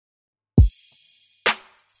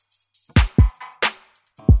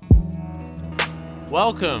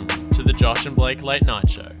Welcome to the Josh and Blake Late Night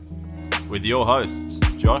Show. With your hosts,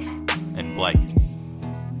 Josh and Blake.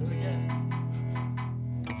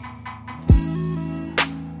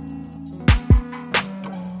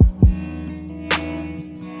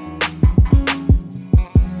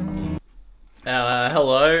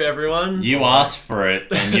 Hello, everyone. You asked for it,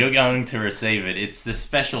 and you're going to receive it. It's the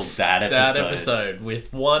special dad episode. Dad episode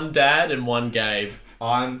with one dad and one Gabe.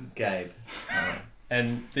 I'm Gabe.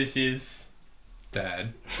 And this is...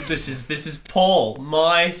 Dad. This is Paul,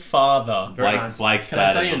 my father. Very nice. Blake's Can I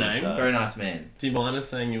dad say is your on the name? show. Very nice man. Do you mind us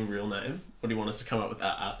saying your real name? Or do you want us to come up with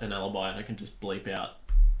an alibi and I can just bleep out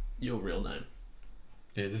your real name?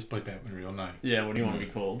 Yeah, just bleep out my real name. Yeah, what do you want to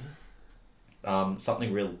be called?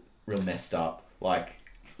 Something real messed up. Like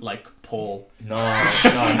Paul. no, it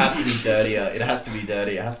has to be dirtier. It has to be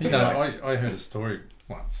dirty. It has to You be know, like... I heard a story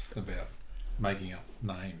once about making up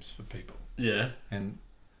names for people. Yeah. And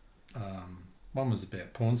one was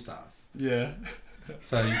about porn stars. Yeah.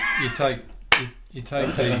 So you take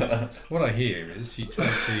the... What I hear is you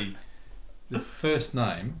take the first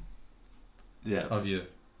name Yeah. of your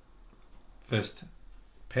first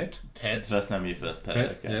pet. Pet. First name of your first pet.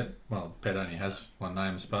 Okay. Yeah. Well, pet only has one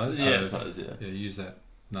name, I suppose. Yeah. I So suppose, yeah. yeah, use that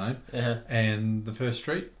name. Yeah. And the first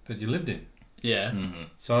street that you lived in. Yeah. Mm-hmm.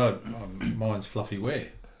 So mine's Fluffy Ware.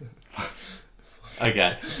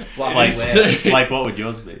 Okay. Fluffy Like, what would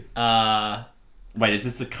yours be? Uh... Wait, is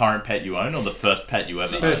this the current pet you own or the first pet you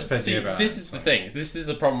ever owned? First pet See, you ever this owned, is the so. thing. This is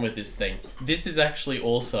the problem with this thing. This is actually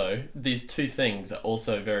also... These two things are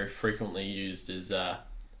also very frequently used as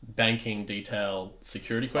banking detail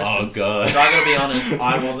security Oh, questions. God. But I gotta be honest,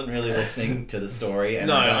 I wasn't really listening to the story, and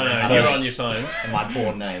No, I don't I know know. how You're to on your phone. and my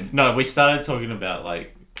porn name. No, we started talking about,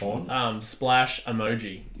 like... Porn? Splash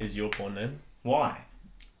emoji is your porn name. Why?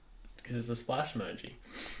 Because it's a splash emoji.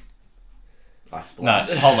 I No,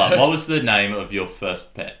 splashed. hold on. What was the name of your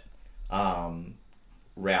first pet?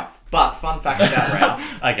 Ralph. But fun fact about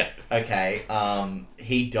Ralph. Okay. Okay.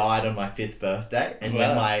 He died on my 5th birthday, and Wow.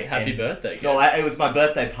 when my Happy birthday. No, it was my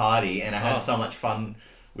birthday party, and I had Oh. so much fun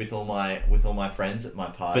with all my friends at my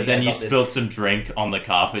party. But then I you got this- spilled some drink on the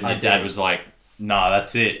carpet and I your dad did. was like, nah,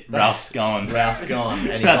 that's it. Ralph's gone. Ralph's gone,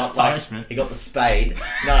 and he That's got punishment. he got the spade.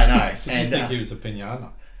 No, Did and you think he was a pinata?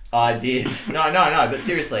 I did. No. But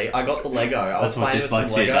seriously, I got the Lego. I was That's what playing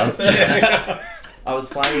with some dyslexia Legos. does. Yeah. I was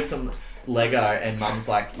playing with some Lego, and Mum's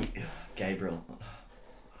like, Gabriel,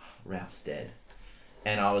 Ralph's dead.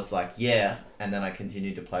 And I was like, yeah. And then I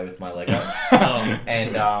continued to play with my Lego.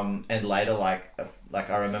 And later,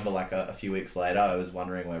 I remember a few weeks later, I was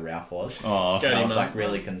wondering where Ralph was. Oh, Go And I to was your like mum.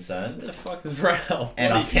 really concerned. What the fuck is Ralph?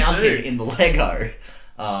 And What I did you found do? him in the Lego.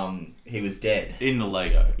 He was dead. in the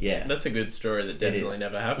Lego. Yeah. That's a good story that definitely is.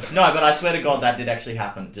 never happened. No, but I swear to God, that did actually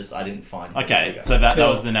happen. Just I didn't find him in the Okay, Lego. so that Cool.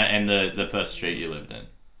 was the name and the first street you lived in.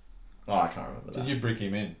 Oh, I can't remember that. Did you brick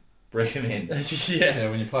him in? Brick him in? yeah. Yeah,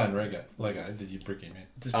 when you're playing Lego, did you brick him in?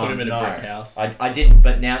 Just put him in no. a brick house. I didn't,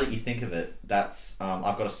 but now that you think of it, that's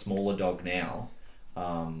I've got a smaller dog now,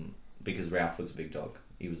 because Ralph was a big dog.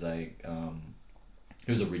 He was a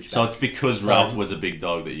Ridgeback. So it's because Ralph was a big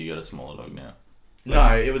dog that you got a smaller dog now.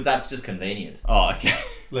 No, that's just convenient. Oh, okay.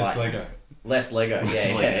 Less Like- Lego. Less Lego,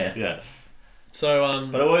 yeah. Yeah. So,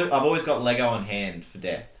 But I've always got Lego on hand for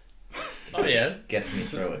death. oh yeah. Gets me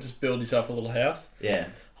through it. Just build yourself a little house. Yeah.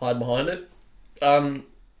 Hide behind it.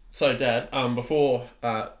 So Dad, before,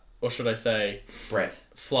 or should I say, Brett.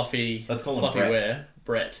 Fluffy. Let's call him Fluffy Brett. Wear.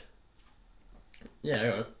 Brett.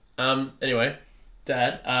 Yeah. Alright. Anyway,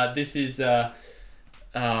 Dad. This is the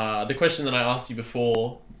question that I asked you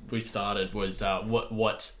before we started was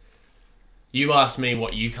what. You asked me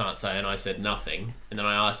what you can't say, and I said nothing. And then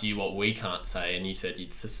I asked you what we can't say, and you said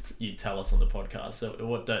you'd tell us on the podcast. So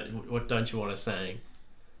what don't you want us saying?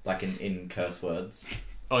 Like in curse words.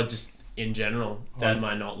 Or just in general, Dad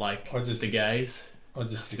might not like the gays. I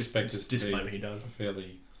just expect us to disclaimer be he does. a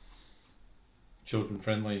fairly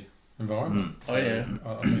children-friendly environment. Oh, yeah.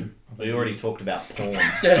 I mean, We already talked about porn,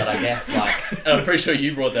 but I guess And I'm pretty sure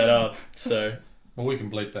you brought that up. So well, we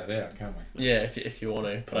can bleep that out, can't we? yeah, if you want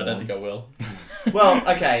to, but I don't think I will. well,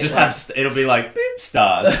 okay. Just like- it'll be like beep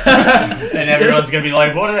stars, and everyone's gonna be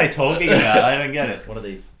like, "What are they talking about? I don't get it." What are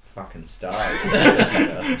these fucking stars?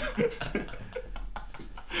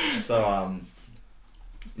 So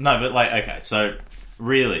No, but like, okay, so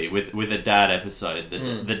really, with a dad episode,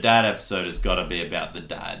 the dad episode has got to be about the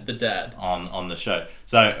dad. The dad. On the show.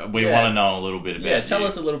 So we Yeah. want to know a little bit about Yeah, tell you.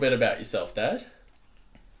 us a little bit about yourself, Dad.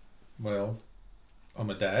 Well, I'm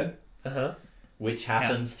a dad. Uh-huh. which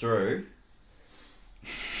happens through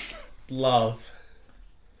Love.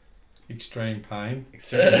 Extreme pain.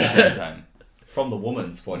 extreme pain Pain. from the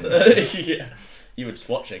woman's point of view. Yeah. You were just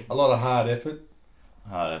watching. A lot of hard effort,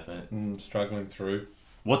 Hard effort. struggling through.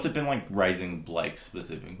 What's it been like raising Blake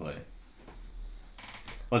specifically?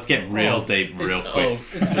 Let's get real deep real quick. Oh,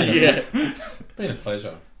 it's been, Been a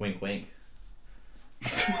pleasure. Wink, wink.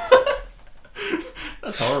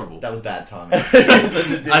 That's horrible. That was bad timing.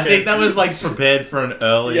 I think that was like prepared for an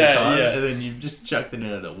earlier Yeah, time, yeah. and then you just chucked it in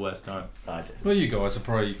at the worst time. I did. Well, you guys will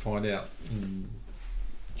probably find out in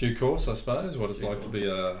due course, I suppose, what it's Due like to course. be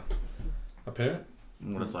a parent.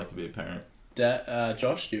 What it's like to be a parent.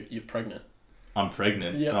 Josh, you're pregnant. I'm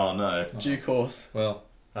pregnant. Yep. Oh no. Due course. Well,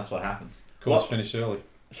 That's what happens. course What? finished early.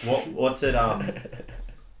 What's it?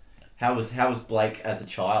 How was Blake as a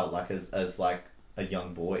child? Like as like a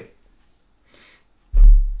young boy.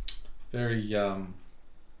 Very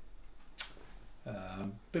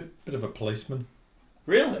bit of a policeman.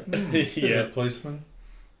 Really? Bit Yeah. of a policeman.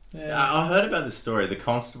 Yeah. I heard about this story. The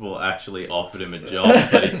constable actually offered him a job,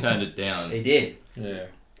 but he turned it down. He did. Yeah.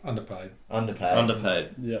 Underpaid. Underpaid. Underpaid.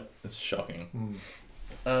 Yeah. It's shocking.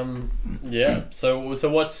 Yeah. So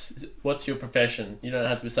what's your profession? You don't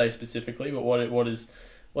have to say specifically, but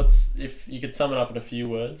what's if you could sum it up in a few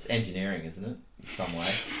words? Engineering, isn't it? In some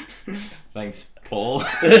way. Thanks, Paul.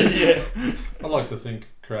 Yeah. I like to think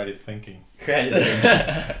creative thinking. Creative.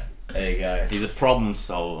 There you go. He's a problem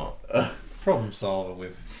solver. Problem solver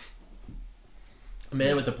with A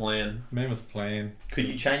man with a plan. man with a plan. Could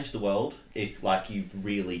you change the world if, like, you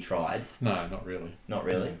really tried? No, not really. Not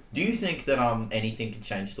really. Do you think that anything can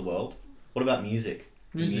change the world? What about music?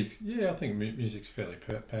 Music, yeah, I think music's fairly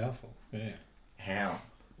powerful. Yeah. How?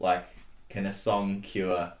 Like, can a song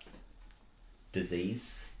cure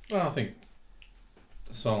disease? Well, I think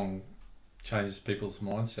the song changes people's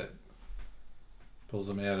mindset, pulls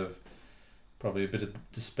them out of probably a bit of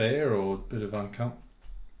despair or a bit of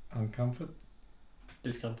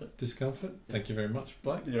discomfort. Thank you very much,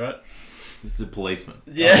 Blake. You're right. He's a policeman.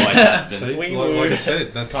 Yeah. Always has been. See, Wing like I woo. said,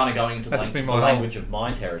 It's that's kind of going into that's the been my language of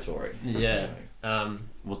my territory. Yeah.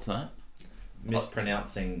 What's that?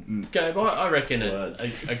 Mispronouncing. Gabe, I reckon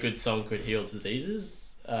Words. a good song could heal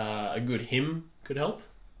diseases. A good hymn could help.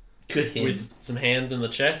 Could him. With some hands in the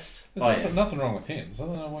chest. There's nothing wrong with hymns. I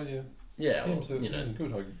don't know why you. Yeah, well, Hymns are, you know. hymns are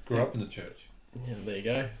good. I grew up in the church. Yeah, there you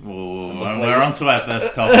go. Ooh, Look, we're on to our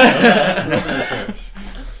first topic. Grew up in the church.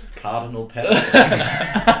 Cardinal Pepper.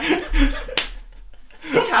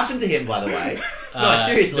 What happened to him, by the way? No,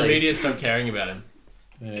 seriously. The media stopped caring about him.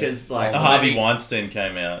 Yeah. Because, like, Harvey Weinstein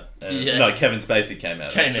came out. Yeah. No, Kevin Spacey came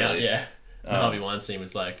out. Came actually. out, yeah. And Um, Harvey Weinstein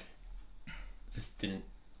was like, just didn't.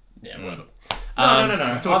 Yeah, whatever. no. we've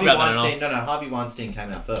talked Harvey about that Weinstein. enough. No, Harvey Weinstein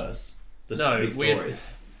came out first. The No, big we had- stories.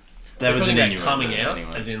 That We're was talking an about innuendo, coming out,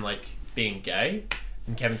 anyway. as in like being gay,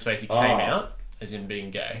 and Kevin Spacey Oh. came out as in being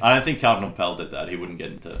gay. I don't think Cardinal Pell did that. He wouldn't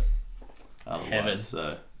get into otherwise. Heaven.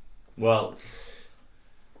 So, Well,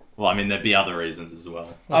 I mean, there'd be other reasons as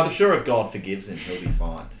well. I'm sure if God forgives him, he'll be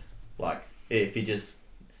fine. Like, if he just...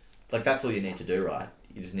 Like, that's all you need to do, right?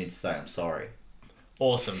 You just need to say, I'm sorry.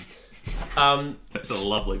 Awesome. That's a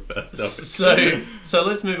lovely first topic. So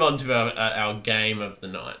let's move on to our game of the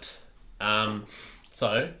night.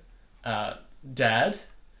 Dad,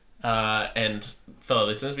 and fellow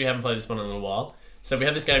listeners, we haven't played this one in a little while. So we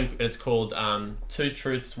have this game. It's called Two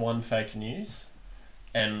Truths, One Fake News,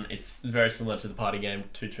 and it's very similar to the party game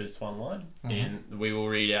Two Truths, One Lie. And we will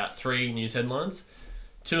read out 3 news headlines.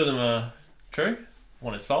 2 of them are true,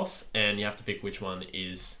 1 is false, and you have to pick which one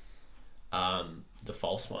is the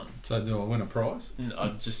false one. So do I win a prize?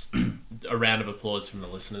 Just a round of applause from the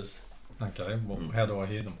listeners. Okay. Well, how do I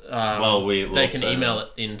hear them? Well, we will they can say- email it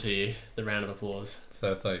into you, the round of applause.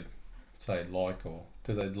 So if they say like or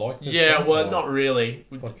do they like this? Yeah, song well, or not really.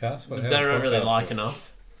 podcast. They don't really like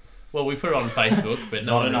enough. Well, we put it on Facebook, but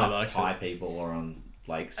no Not one really enough likes Thai it. people are on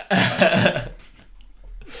Blake's.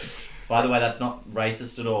 By the way, that's not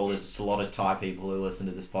racist at all. There's a lot of Thai people who listen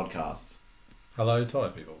to this podcast. Hello, Thai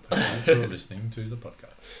people. Thank you for listening to the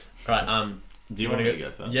podcast. Right. Do you want me to go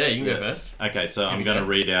first? Yeah, you can go first. Okay, so I'm going to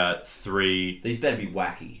read out 3. These better be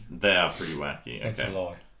wacky. They are pretty wacky. That's Okay. a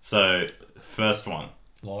lie. So, first one.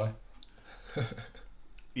 Lie.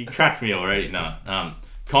 You cracked me already. No.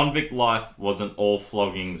 Convict life wasn't all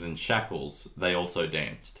floggings and shackles. They also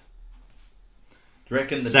danced. Do you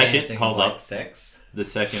reckon the Second, dancing hold is like up. sex? The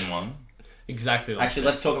second one. Exactly. Like Actually,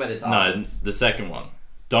 let's talk about this No, afterwards. the second one.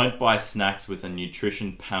 Don't buy snacks with a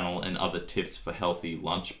nutrition panel and other tips for healthy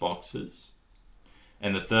lunch boxes.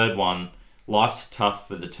 And the third one, life's tough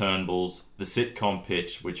for the Turnbulls, the sitcom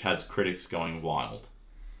pitch, which has critics going wild.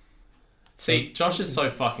 See, Josh is so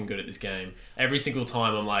fucking good at this game. Every single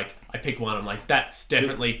time I'm like, I pick one, I'm like, that's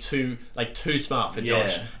definitely too smart for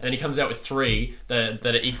Josh. Yeah. And then he comes out with three that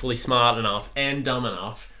are equally smart enough and dumb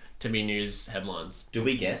enough to be news headlines. Do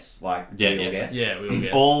we guess? Like, Yeah, we all yeah. guess? Yeah, we will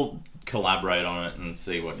guess. All collaborate on it and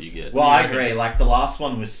see what you get. Well, Yeah, I okay. agree. Like, the last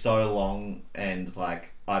one was so long, and, like,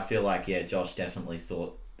 I feel like, yeah, Josh definitely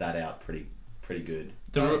thought that out pretty good.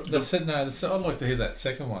 I'd like to hear that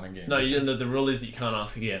second one again. No, the rule is that you can't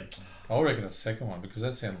ask again. I reckon it's the second one because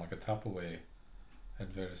that sounded like a Tupperware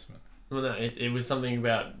advertisement. Well, no, it was something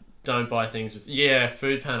about don't buy things with... Yeah,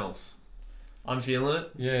 food panels. I'm feeling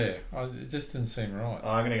it. Yeah, it just didn't seem right.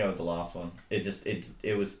 I'm gonna go with the last one.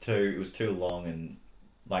 It was too long, and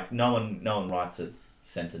like no one writes a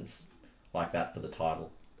sentence like that for the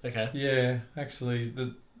title. Okay. Yeah, actually,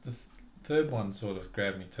 the third one sort of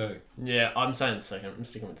grabbed me too. Yeah, I'm saying the second. I'm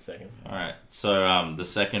sticking with the second. Alright, so the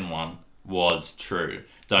second one was true.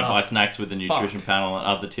 Don't buy snacks with the nutrition panel and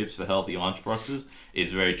other tips for healthy lunchboxes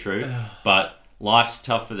is very true. But life's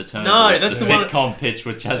tough for the turners. No, that's the the one- sitcom pitch,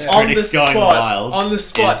 which has On the critics going spot. wild. On the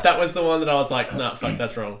spot, is- that was the one that I was like, nah, fuck,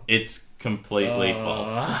 that's wrong. It's completely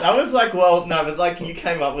false. That was like, well, no, but like you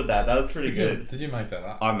came up with that. That was pretty good. Did you make that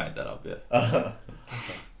up? I made that up, yeah.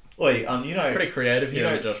 Wait, you know, Pretty creative here You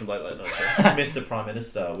know- at Josh and Blake Late Night Show. Mr. Prime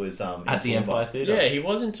Minister was in At the Toowoomba. Empire Theatre. Yeah, he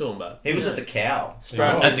was in Toowoomba. He was Yeah. at the Cow.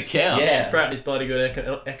 Sprout At his- the Cow. Yeah. Sprout his bloody good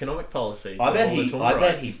economic policy. I to bet all the he. Toowoomba I bet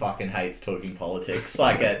rights. he fucking hates talking politics.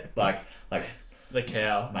 Like The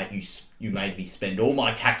cow. mate, you made me spend all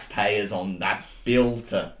my taxpayers on that bill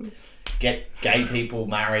to get gay people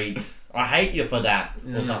married. I hate you for that,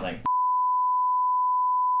 or something.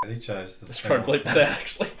 He chose the Let's second try to bleep that out,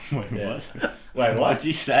 actually. Wait, Yeah. what? Wait, what? What'd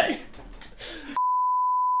you say?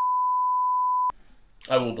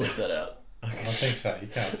 I will bleep that out. I think so. You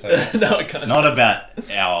can't say that. No, I can't. Not about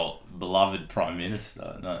our beloved Prime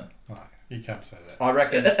Minister, no. No, you can't say that. I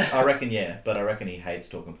reckon, yeah, but I reckon he hates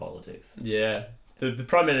talking politics. Yeah. The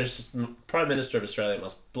Prime Minister of Australia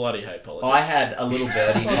must bloody hate politics. I had a little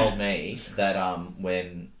birdie told me that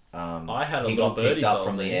when I had a he little got picked birdie up told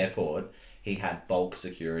from me. the airport, he had bulk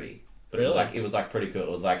security. Really? It was pretty cool. It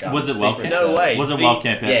was like Was it Secret Wellcamp? No Service. way. Was it The-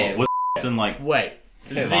 Wellcamp yeah. Airport? Was in like... Wait.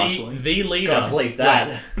 Marshalling? The leader. Gotta believe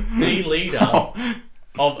that. The leader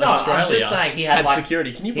Oh, of No, Australia I'm just saying he had, like-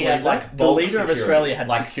 security. Can you he believe had, like, that? The bulk leader of security. Australia had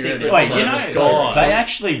Like, security. Secret Wait, Service. you know, Service guard. they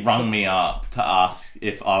actually rung me up to ask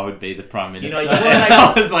if I would be the Prime Minister. you And know,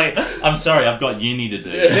 I was like, I'm sorry, I've got uni to do.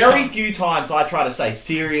 Very few times I try to say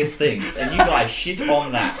serious things, and you guys shit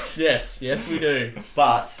on that. Yes, we do.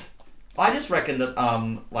 But I just reckon that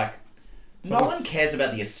no So one it's- cares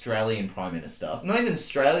about the Australian Prime Minister. Not even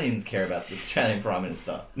Australians care about the Australian Prime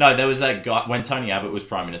Minister. No, there was that guy, when Tony Abbott was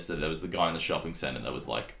Prime Minister, there was the guy in the shopping centre that was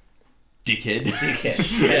like, dickhead. Dickhead.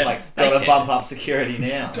 It's like, gotta Dickhead. bump up security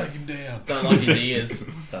now. Take him down. Don't like his ears.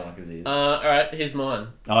 Sound like his ears. Alright, here's mine.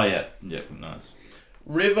 Oh, yeah. Yeah, nice.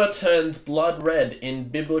 River turns blood red in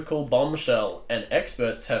biblical bombshell, and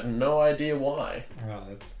experts have no idea why. Oh,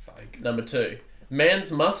 that's fake. Number 2.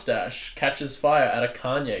 Man's mustache catches fire at a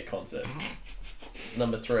Kanye concert.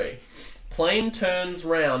 Number 3. Plane turns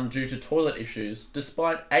round due to toilet issues,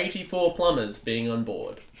 despite 84 plumbers being on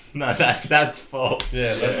board. No, that's false.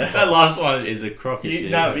 Yeah, that's That last one is a crock of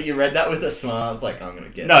shit. No, but you read that with a smile. It's like, I'm gonna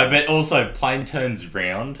get No, it. but also, plane turns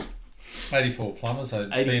round. 84 plumbers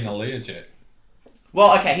had 84. been a Learjet.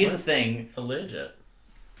 Well, okay, here's the thing. A legit.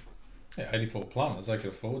 Yeah, 84 plumbers, they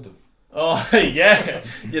could afford to. Oh, yeah.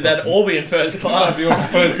 Yeah, that'd all be in first class. They'd be all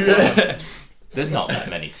first class. There's not that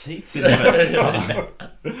many seats in the first class.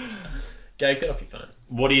 Gabe, get off your phone.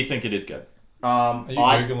 What do you think it is, Gabe? Are you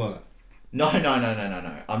I Googling it? no.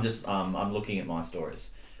 I'm just I'm looking at my stories.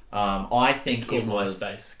 I think It's called it was.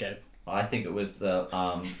 MySpace, Gabe. I think it was the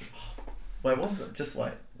Wait, what was it? Just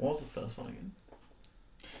wait. What was the first one again?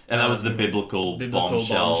 And that was the biblical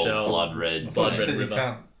bombshell, blood red. Blood You red said you river.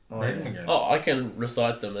 can't Oh, read yeah. them again. Oh, I can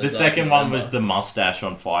recite them. The as I second can one remember. was the mustache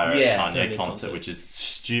on fire Yeah, at Kanye Kanye concert, concert. which is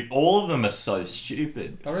stupid. All of them are so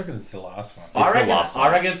stupid. I reckon it's the last one. It's I the reckon. last one.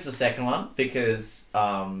 I reckon it's the second one because now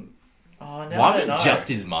I Why don't would know. just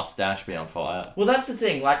his mustache be on fire? Well, that's the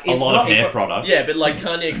thing. Like, A it's lot not of hair even- product. Yeah, but like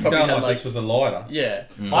Kanye probably Going had like like this with a lighter. yeah.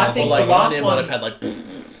 I think Or like the last Kanye one. might have had like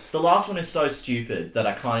The last one is so stupid that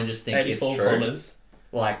I kind of just think it's 84 true. plumbers.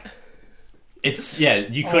 Like, It's you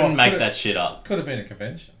couldn't Oh, make could it- that shit up. Could have been a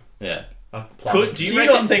convention. Yeah. a Could, plumber. do Do you you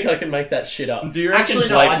reckon? not think I can make that shit up? Do you reckon Actually,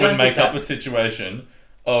 no, Blake I don't would make think up that- a situation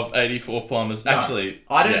of 84 plumbers? No, Actually,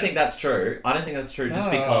 I don't yeah. think that's true. I don't think that's true just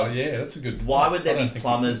Oh, because. yeah, that's a good. Why would there I don't be think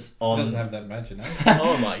plumbers he on? doesn't have that imagination.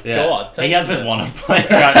 Oh my Yeah. god! He thanks hasn't for- won a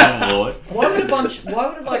playground award. Why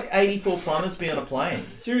would like 84 plumbers be on a plane?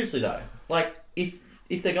 Seriously though, like if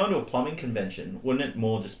if they're going to a plumbing convention, wouldn't it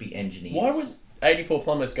more just be engineers? Why would 84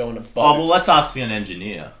 plumbers go on a boat? Oh, well, let's ask an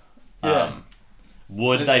engineer. Yeah.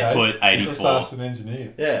 Would they put 84... Let's ask an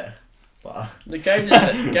engineer. Yeah. Well, The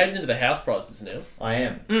Gabe's into the house prices now. I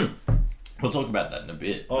am. We'll talk about that in a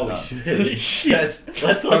bit. Oh, but, we should. let's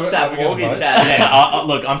watch So that are we gonna mortgage vote? ad. yeah,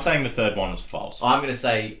 look, I'm saying the third one was false. I'm going to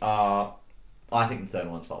say, I think the third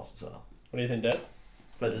one's false as well. What do you think, Dad?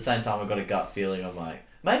 But at the same time, I've got a gut feeling. I'm like,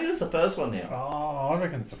 maybe it was the first one now. Oh, I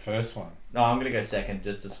reckon it's the first one. No, I'm going to go second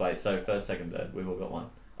just to sway. So first, second, third. We've all got one.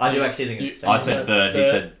 I do actually think it's the I second. said third, he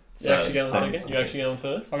said... You actually going second. second? You actually going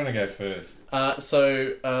first? I'm going to go first.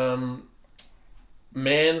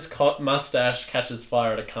 Man's mustache catches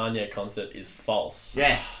fire at a Kanye concert is false.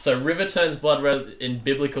 Yes. So river turns blood red in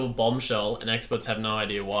biblical bombshell, and experts have no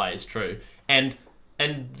idea why, is true. And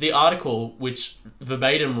the article, which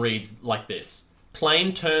verbatim reads like this: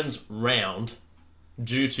 plane turns round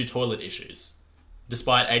due to toilet issues,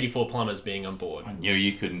 despite 84 plumbers being on board. I knew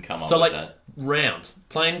you couldn't come up So with like that. round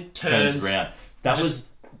plane turns Round. That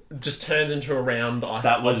just turns into a round.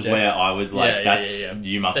 That was object. where I was like, Yeah.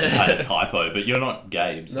 you must have had a typo, but you're not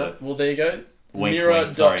Gabe, so... No, well, there you go. Wink,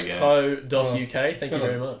 wink, sorry, Mirror.co.uk. Well, Thank you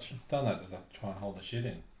very much. It's done that to try and hold the shit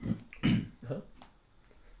in.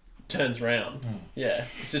 Turns round. Yeah,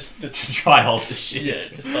 it's just to try and hold the shit. yeah,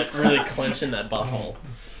 just like really clenching that butthole.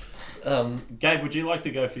 Gabe, would you like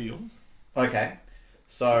to go for yours? Okay.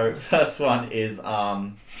 So first one is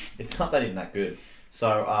it's not that even that good.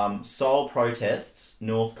 So Seoul protests,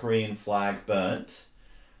 North Korean flag burnt.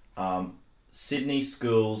 Sydney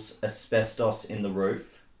schools, asbestos in the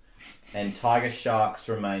roof, and tiger sharks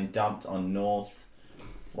remain dumped on North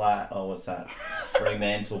what's that?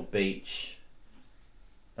 Fremantle Beach.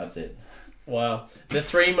 That's it. Wow, the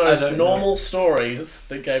three most normal stories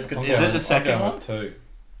that Gabe could Is find. it the second I'm going one? with two.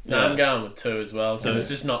 No, Yeah. I'm going with two as well because Two. it's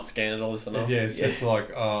just not scandalous enough. Yeah, it's just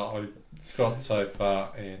like, I felt so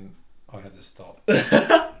far and I had to stop.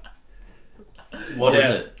 What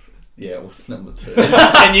is it? Yeah, what's number 2?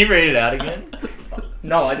 Can you read it out again?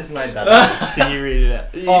 No, I just made that up. Can you read it out?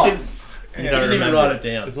 Oh, You didn't even write it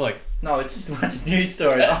down. It's like, no, it's just a bunch of news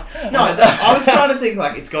stories. I was trying to think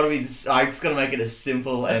like it's got to be. I just got to make it as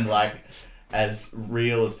simple and like as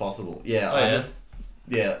real as possible. Yeah,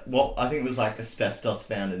 Well, I think it was like asbestos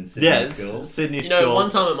found in Sydney schools. Sydney You school. know, one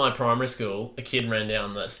time at my primary school, a kid ran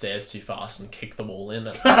down the stairs too fast and kicked the wall in,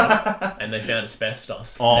 and they found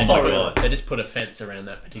asbestos. Oh They my just put- God. They just put a fence around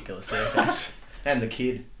that particular staircase. And the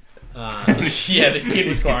kid. Yeah, the kid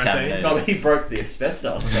was He's quarantined. contaminated. No, but he broke the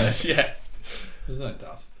asbestos. So. Yeah. there's no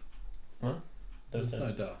dust. What? There's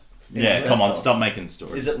no dust. Yeah, come on, Asbestos. stop making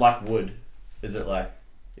stories. Is it like wood? Is it like,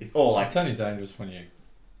 or like It's only dangerous when you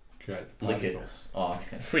create the lick it? particles. Oh,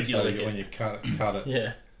 okay. When you So lick when it. you cut it,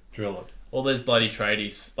 Yeah. drill it. All those bloody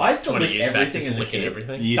tradies. I used to 20 lick years back everything just as a licking kid.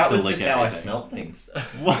 everything. You used That to was lick just how I everything. smelt things.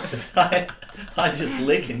 What? I just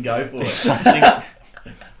lick and go for it. Something...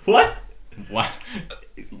 What? What?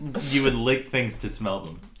 You would lick things to smell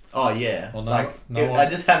them. Oh yeah. Well, no- like no one- I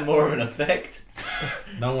just had more of an effect.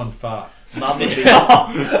 No one fart. Mum would be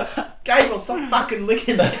Gabriel, stop fucking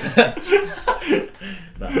licking it.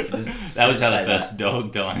 No, she didn't. That was how the say first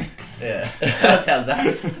dog died. Yeah, that's how that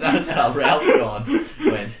was how Ralph gone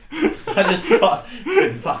went. I just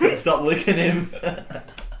fucking stop licking him.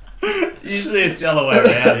 Usually it's the other way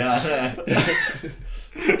around. Yeah,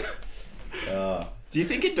 I know. Do you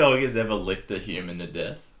think a dog has ever licked a human to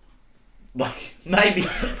death? Like maybe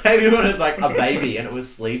when it was like a baby and it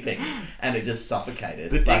was sleeping and it just suffocated.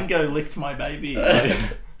 The Like, dingo licked my baby.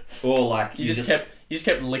 or like You just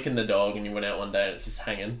kept licking the dog, and you went out one day and it's just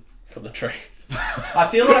hanging from the tree. I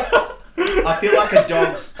feel like a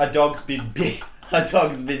dog's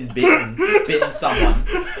been bitten someone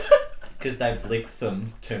because they've licked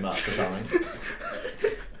them too much or something.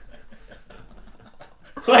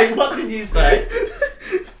 Wait, what did you say?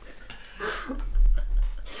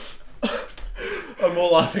 I'm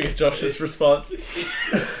more laughing at Josh's response.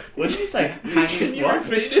 What did you say? Can you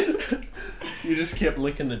repeat it? You just kept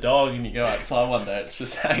licking the dog, and you go outside one day, it's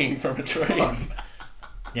just hanging from a tree.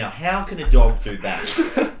 Now, how can a dog do that?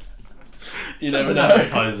 You never Doesn't have know.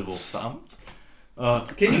 opposable thumbs.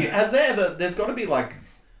 There's got to be like,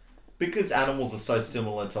 because animals are so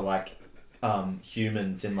similar to like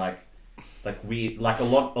humans in like weird, like a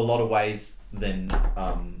lot of ways than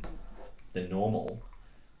normal.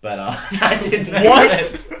 But I didn't know What?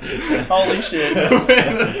 that. Holy shit.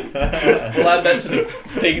 We'll add that to the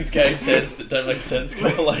things Gabe says that don't make sense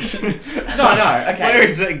compilation. No, okay. Where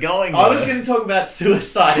is it going? I was going to talk about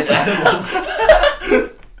suicide in animals.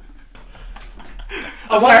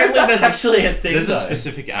 I wonder if that's actually a thing. There's though. a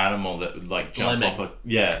specific animal that would like jump Lemming. off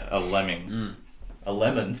a lemming. a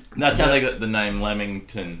lemon. That's how they got the name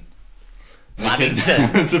Lemington. Because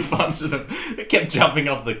Lemington. there's a bunch of them that kept jumping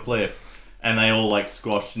off the cliff, and they all like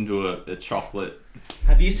squashed into a chocolate.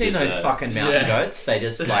 Have you seen those Dessert. fucking mountain Yeah. goats? They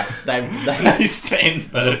just like they They stand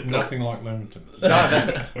They look vertical. nothing like Leamingtons.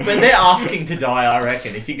 no, but when they're asking to die, I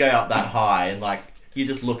reckon if you go up that high and like you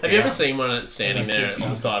just look. Have you down. ever seen one that's standing Yeah, there cool. on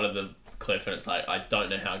the side of the cliff and it's like, I don't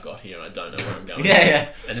know how I got here and I don't know where I'm going. Yeah, yeah.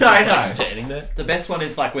 And it's No, I just like know. standing there. The best one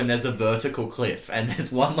is like when there's a vertical cliff and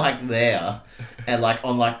there's one like there and like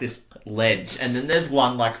on like this ledge and then there's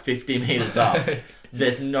one like 50 meters up.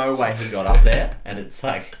 There's no way he got up there and it's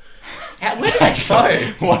like, where did they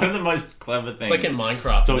go? One of the most clever things. It's like in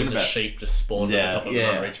Minecraft, Talking there's a about- sheep just spawned Yeah. at the top of Yeah.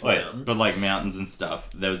 an unreachable Wait, mountain. but like mountains and stuff.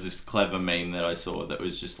 There was this clever meme that I saw that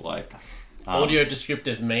was just like Audio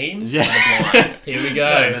descriptive memes. Yeah. for the blind. Here we go.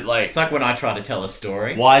 No, but like, It's like when I try to tell a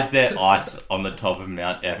story. why is there ice on the top of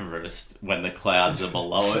Mount Everest when the clouds are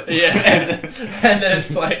below it? Yeah. and And then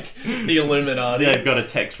it's like the Illuminati. they've got a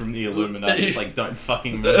text from the Illuminati. It's like, don't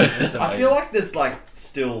fucking move. It's I amazing. feel like there's like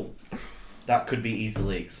still that could be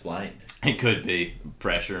easily explained. It could be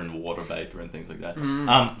pressure and water vapor and things like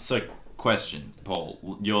that. So question, Paul,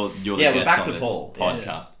 you're Yeah, the we're guest back on to this Paul. Yeah.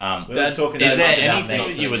 podcast. We're just talking Is so there much about anything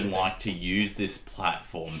things that you would and- like to use this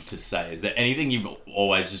platform to say? Is there anything you've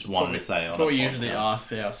always just wanted to say? That's on what a we usually podcast?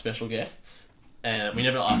 ask our special guests. And we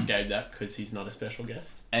never ask Gabe that because he's not a special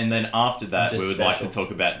guest. And then after that, Just we would like to special.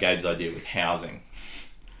 talk about Gabe's idea with housing.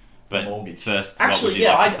 But Mortgage. first, what Actually, would you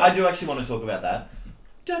yeah, like to say? I do actually want to talk about that.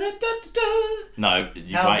 Da-da-da-da-da. No,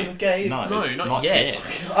 you Housing wait. with Gabe. No, No, it's not not yet.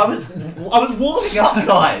 yet. I was warming up,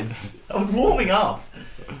 guys. I was warming up.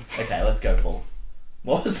 Okay, let's go, Paul.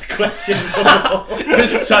 What was the question? You're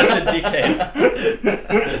such a dickhead.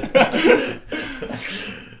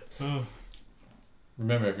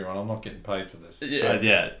 Remember, everyone, I'm not getting paid for this.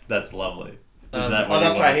 Yeah, that's lovely. Is that Oh, what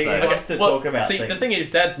that's you right, want to he say? wants to talk about see, things. the thing is,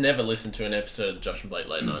 Dad's never listened to an episode of the Josh and Blake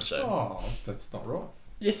Late Night Show. Oh, that's not right.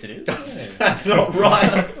 Yes, it is. Yeah. That's not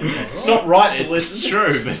right. It's not right to It's listen.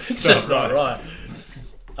 true, but It's just not right.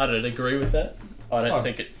 I don't agree with that. I don't I've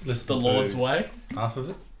think it's the listened Lord's to- way. Half of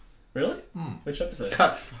it. Really? Hmm. Which episode?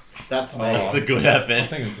 That's me. Oh. It's a good I effort.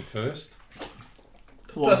 think it was the first.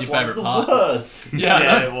 What was First your one's favourite the part? worst. Yeah, I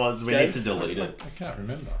Yeah, know. it was. We Okay. need to delete it. I can't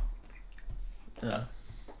remember. Yeah.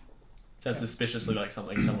 Sounds suspiciously like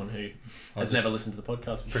someone who has just- never listened to the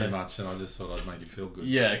podcast would Pretty say. much, and I just thought I'd make you feel good.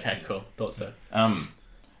 Yeah, okay, cool. Thought so.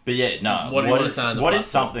 But yeah, no. What do you what wanna is say on the what is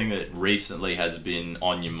platform? something that recently has been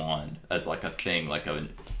on your mind as like a thing, like a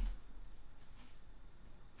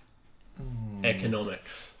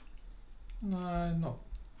Economics. No,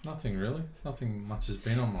 nothing really. Nothing much has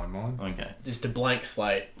been on my mind. okay. Just a blank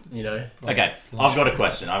slate, you know? Okay, I've got a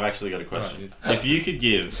question. I've actually got a Right, question. If you could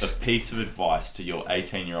give a piece of advice to your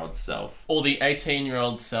 18-year-old self, Or the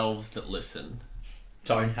 18-year-old selves that listen.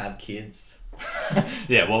 Don't have kids.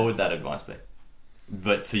 yeah, what would that advice be?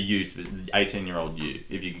 But for you, 18-year-old you,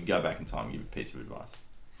 if you could go back in time and give a piece of advice.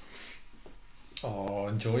 Oh,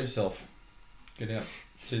 enjoy yourself. Get out,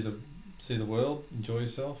 see the world. Enjoy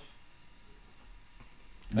yourself.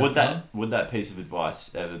 Have fun. Would that piece of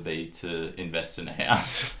advice ever be to invest in a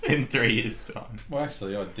house in 3 years' time? Well,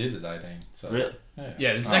 actually, I did at 18. So Really?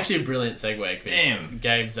 Yeah, this is Oh. actually a brilliant segue. 'Cause Damn.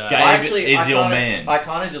 Gabe's... Gabe I is your man. I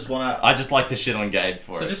kind of just want to. I just like to shit on Gabe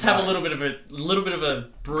for So it. just have a Right. little bit of a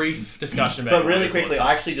brief discussion about But what really your quickly, thoughts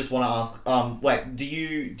I actually just want to ask. Wait, do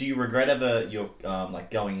you regret ever your like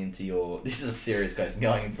going into your? This is a serious question.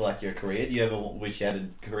 Going into like your career, do you ever wish you had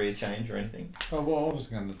a career change or anything? Oh, well, I was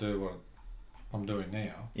going to do what I'm doing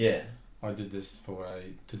now. Yeah. I did this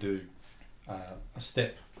to do a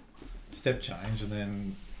step change, and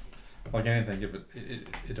then like anything, if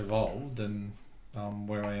it evolved, and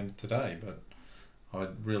where I am today. But I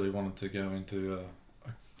really wanted to go into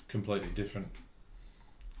a completely different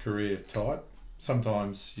career type.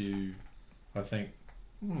 Sometimes I think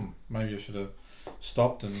maybe I should have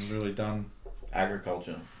stopped and really done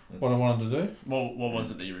Agriculture. what I wanted to do. What was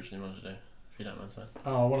it that you originally wanted to do, if you don't mind saying?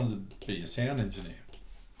 Oh, I wanted to be a sound engineer.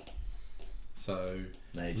 So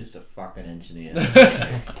No, you're just a fucking engineer.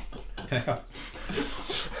 yeah,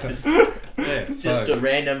 It's just so- a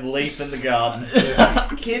random leaf in the garden.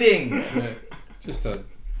 Kidding. yeah, just a.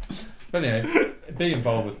 But anyway, be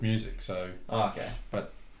involved with music. So Oh, okay.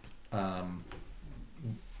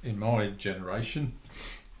 in my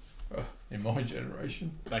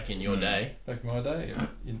generation, Back in your day. back in my day,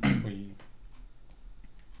 we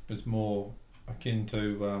was more akin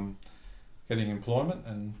to getting employment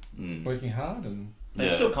and Mm. working hard, and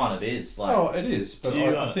It still kind of is. Like, oh, it is. But Do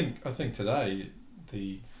you, I think today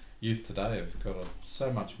the youth today have got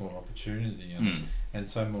so much more opportunity and Mm. and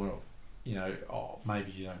so more. You know,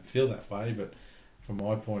 maybe you don't feel that way, but from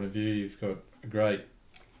my point of view, you've got a great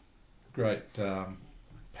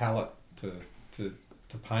palette to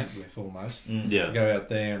paint with almost. Yeah. Go out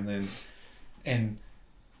there and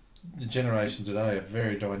the generation today are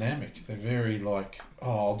very dynamic. They're very like,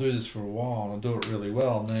 oh, I'll do this for a while and I'll do it really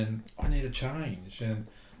well, and then I need a change. And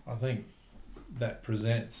I think that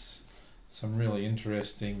presents some really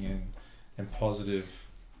interesting and positive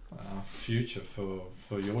future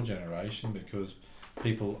for your generation, because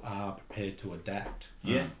people are prepared to adapt.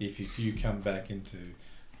 Yeah. If you come back into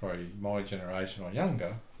probably my generation or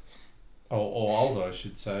younger, or older, I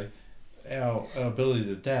should say, our ability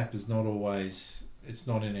to adapt is not always, it's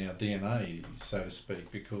not in our DNA, so to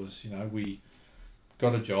speak, because, you know, we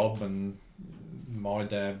got a job, and my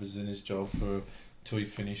dad was in his job till he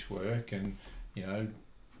finished work, and, you know,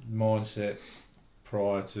 mindset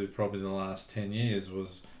prior to probably the last 10 years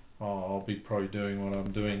was, oh, I'll be probably doing what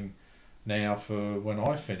I'm doing now for when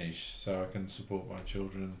I finish, so I can support my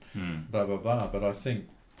children, blah, blah, blah. But I think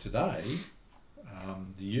today,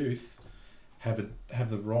 the youth have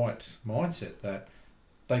the right mindset that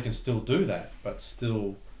they can still do that, but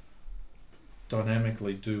still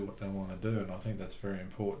dynamically do what they want to do. And I think that's very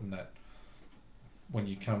important, that when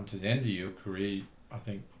you come to the end of your career, I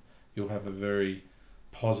think you'll have a very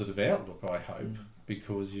positive outlook, I hope,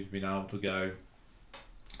 because you've been able to go,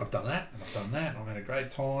 I've done that, and I've done that, and I've had a great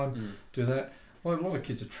time, do that. Well, a lot of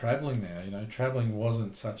kids are travelling now, you know. Travelling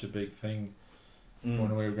wasn't such a big thing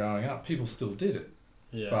when we were growing up. People still did it,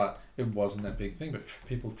 but it wasn't that big thing. But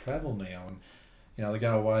people travel now, and, you know, they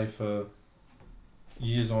go away for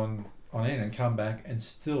years on end and come back and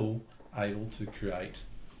still able to create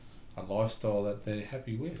a lifestyle that they're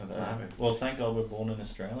happy with. Well, thank God we're born in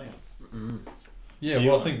Australia. Yeah,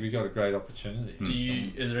 well, I think we got a great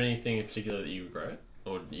opportunity. Is there anything in particular that you regret?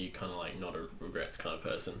 Or are you kind of like not a regrets kind of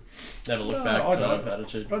person? Never look back kind of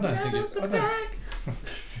attitude? I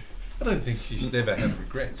don't think you should ever have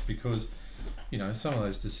regrets, because, you know, some of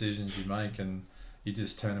those decisions you make and you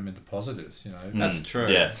just turn them into positives, you know. That's true.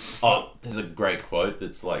 Yeah. Oh, there's a great quote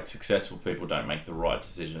that's like, successful people don't make the right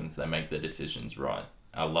decisions, they make their decisions right.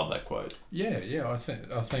 I love that quote. Yeah. I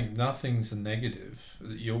think nothing's a negative.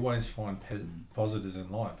 You always find positives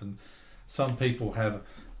in life, and some people have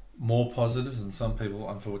more positives, and some people,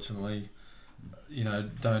 unfortunately, you know,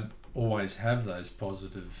 don't always have those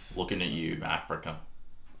positive. Looking at you, Africa.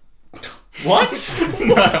 What?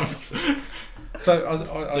 So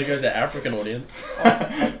there goes our African audience.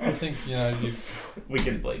 I think, you know, we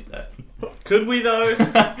can bleep that. Could we though?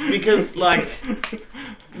 Because like,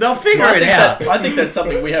 they'll figure it out. I think that's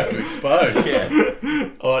something we have to expose. Yeah.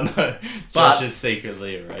 Oh no, Josh is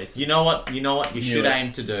secretly a racist. You know what you should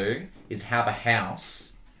aim to do is have a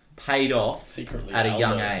house paid off secretly at a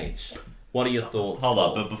young age. What are your thoughts? Hold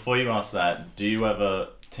up, but before you ask that, do you ever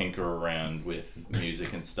tinker around with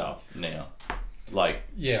music and stuff now? Like,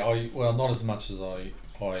 yeah, well, not as much as I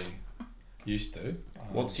used to.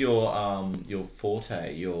 What's your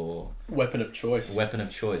forte, your weapon of choice,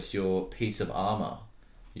 your piece of armor,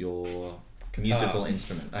 your guitar. Musical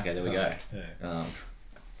instrument? Okay, there guitar. We go. Yeah.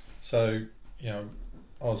 So, you know,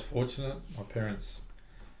 I was fortunate. My parents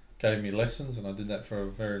gave me lessons, and I did that for a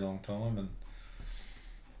very long time,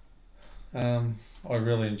 and I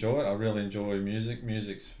really enjoy it. I really enjoy music.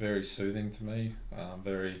 Music's very soothing to me,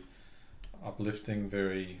 very uplifting,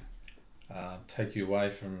 very take you away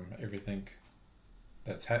from everything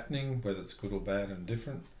that's happening, whether it's good or bad and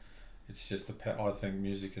different. It's just I think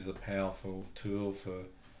music is a powerful tool for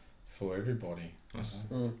everybody. Yes.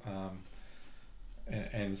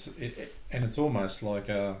 And it's almost like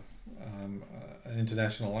an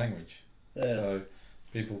international language. Yeah. So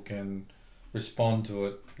people can respond to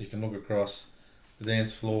it. You can look across the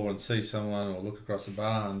dance floor and see someone, or look across the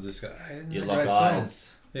bar and just go, hey, isn't that a great song?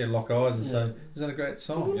 Yeah, lock eyes and say, is that a great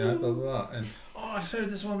song? You know, blah, blah, blah. And, oh, I've heard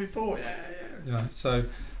this one before. Yeah. You know, so,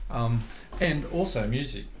 and also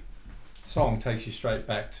music. Song takes you straight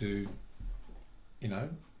back to, you know,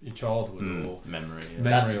 your childhood or memory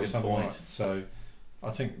or something like that. So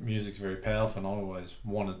I think music's very powerful, and I always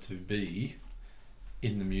wanted to be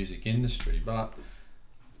in the music industry. But,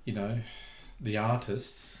 you know, the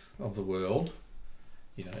artists of the world,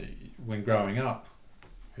 you know, when growing up,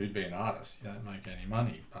 who'd be an artist? You don't make any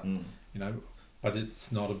money, but you know, but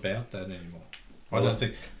it's not about that anymore. I don't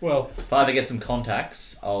think. Well, if I ever get some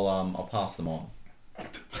contacts, I'll pass them on.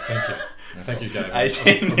 Thank you, thank you, Gabe.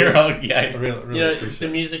 18-year-old Gabe. Really you know, appreciate the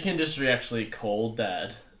music industry actually called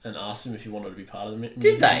Dad and asked him if he wanted to be part of the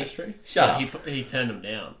music industry. Shut up. He turned him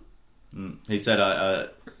down. He said,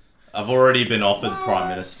 "I've already been offered Prime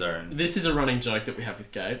Minister." And this is a running joke that we have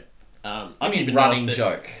with Gabe. I I don't mean, even know running if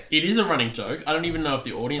joke. It is a running joke. I don't even know if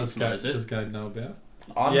the audience knows Does it. Gabe know about it?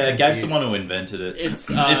 I'm Yeah, Gabe's the confused. one who invented it. It's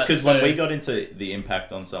because so- when we got into the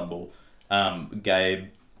Impact Ensemble, Gabe,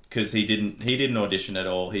 because he didn't audition at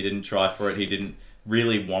all. He didn't try for it. He didn't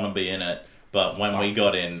really want to be in it. But when we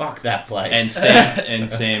got in, Fuck that place. and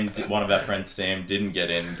Sam, one of our friends, Sam, didn't get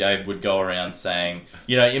in. Gabe would go around saying,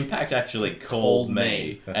 Impact actually called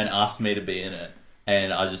me and asked me to be in it,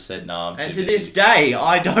 and I just said no. I'm And too to busy. this day,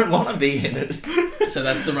 I don't want to be in it. So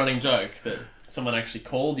that's the running joke that someone actually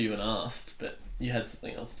called you and asked, but you had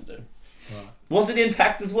something else to do. Right. Was it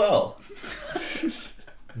Impact as well?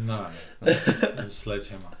 No. It was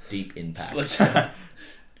Sledgehammer. Deep Impact. Sledgehammer.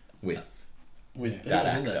 With With Yeah. who that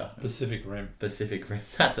was in actor. that? Pacific Rim. Pacific Rim.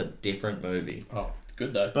 That's a different movie. Oh, It's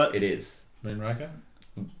good though. But It is. Moonraker?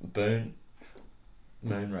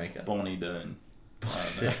 Moonraker. Bonnie Doon.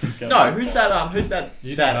 Go No, on. who's that? Who's that?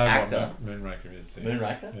 You that don't know actor? what Moonraker is, do you?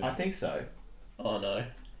 Moonraker. Yeah. I think so. Oh no.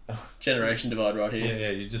 Generation divide right here. Yeah,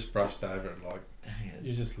 you just brushed over it like Dang it.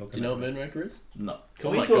 you just look Do you know what Moonraker is? No. Can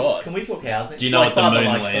Oh we my talk? God. Can we talk housing? Do you know My what the father moon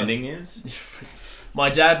likes landing is? My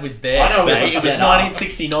dad was there. I know mate. it's It a was setup.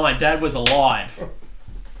 1969. Dad was alive.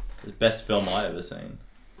 The best film I ever seen.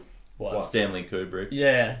 What? Stanley Kubrick.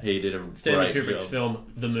 Yeah. He did a Stanley great Kubrick's job.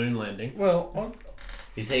 film, The Moon Landing. Well,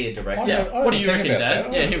 Is he a director? Yeah. I What do don't you think reckon, about Dad?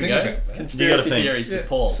 that. I Yeah, don't here we think go. about that. Conspiracy think. theories with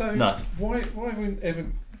Paul. So No. why have we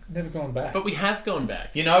never gone back? But we have gone back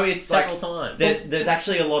You know, it's several like times. there's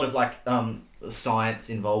actually a lot of like science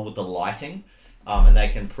involved with the lighting, and they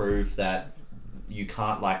can prove that you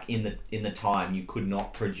can't like in the time you could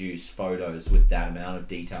not produce photos with that amount of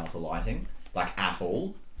detail to lighting like at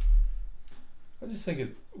all. I just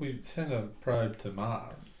think we sent a probe to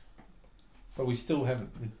Mars, but we still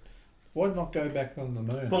haven't. Why not go back on the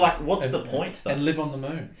moon? Well, like, what's And- the point though? And live on the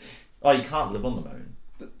moon. Oh, you can't live on the moon.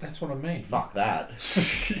 That's what I mean. Fuck that.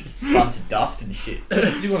 It's a bunch of dust and shit.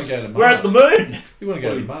 You want to go to Mars? We're at the moon. You want to go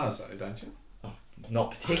What to do you- Mars, though, don't you?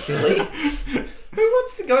 Not particularly. Who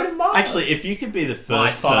wants to go to Mars? Actually, if you could be the My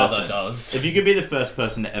first father person, does. if you could be the first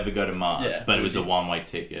person to ever go to Mars, Yeah, but it would was a you? one-way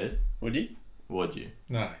ticket, Would you? would you?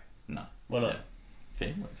 No. Why not?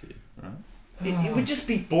 Families here, right? It would just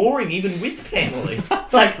be boring even with family.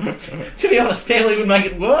 Like, to be honest, family would make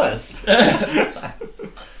it worse.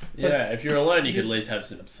 Yeah, if you're alone, you could at least have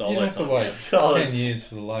some solo You'd have to time. wait yeah. Solid. 10 years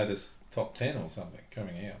for the latest top 10 or something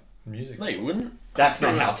coming out. Music. No, you wouldn't. That's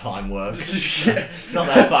not how time works. Yeah. It's not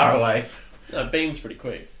that far away. No, Beam's pretty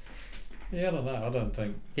quick. Yeah, I don't know. I don't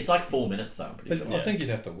think. It's like 4 minutes though, I'm pretty But sure. I think you'd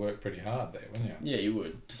have to work pretty hard there, wouldn't you? Yeah, you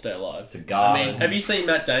would to stay alive. To I guard mean, have you seen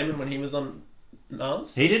Matt Damon when he was on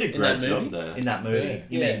Mars? He did a In great that job movie? there. in that movie. Yeah.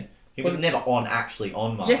 You Yeah. mean he was never actually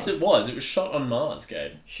on Mars? Yes, it was. It was shot on Mars,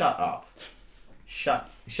 Gabe. Shut up. Shut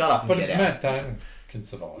up and But get if out. Matt Damon can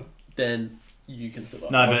survive, Then you can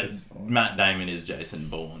survive. No, I but could survive. Matt Damon is Jason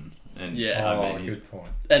Bourne, and Yeah. oh, I mean, he's, good point.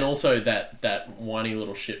 And also that whiny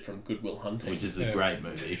little shit from Goodwill Hunting. which is a Yeah. great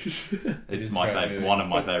movie. It's is my a great favorite, movie. one of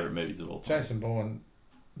my favorite movies of all time. Jason Bourne,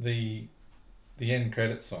 the end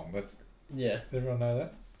credits song. Does Yeah. everyone know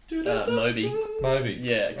that? Moby. Moby.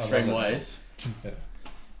 Yeah, Extreme I love that Ways.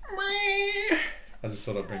 Yeah. I just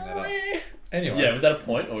thought I'd bring that up. Anyway. Yeah, was that a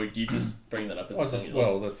point, or did you just bring that up as I a song? just,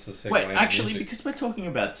 well, that's the segue. Wait, into actually, music. because we're talking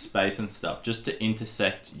about space and stuff, just to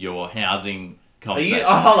intersect your housing Are you? conversation.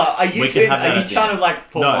 Oh, hold on. Are you? We can have that Are you at the trying end. to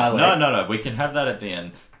like pull my leg? No. We can have that at the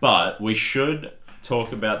end. But we should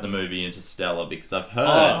talk about the movie Interstellar because I've heard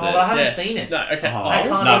Oh, that. but I haven't Yeah. seen it. No, okay. Oh, I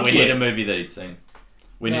can't no, think we of need it. a movie that he's seen.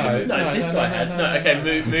 We need No, a movie. No, this guy has. No, okay,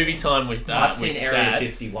 movie time with that. I've seen with Area Dad.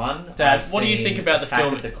 51. Dad, I've what do you seen think about the Attack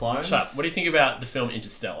film? of the Clones? Shut up. What do you think about the film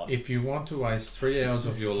Interstellar? If you want to waste 3 hours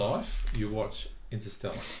of your life, you watch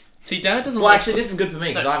Interstellar. See, Dad doesn't. Well, like actually, this is good for me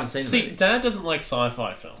because No, I haven't seen the See, movie. Dad doesn't like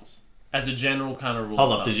sci-fi films as a general kind of rule.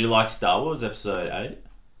 Hold of up, thumb. did you like Star Wars Episode 8?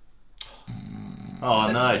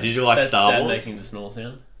 Oh no, did you like That's Star Dad Wars? making the snore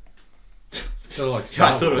sound. So like I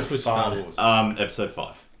Star thought it Wars. was Which Star fun. Wars? Episode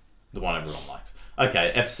 5. The one everyone likes.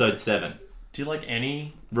 Okay, Episode 7. Do you like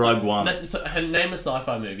any? Rogue One. Name a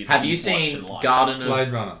sci-fi movie. That Have you you've watched seen and liked. Garden of... Blade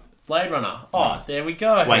Runner. Blade Runner? Oh, Nice. there we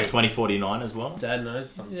go. Wait, 2049 as well? Dad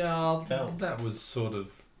knows something. Yeah, Films. that was sort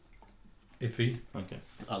of iffy. Okay.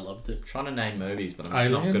 I loved it. trying to name movies, but I'm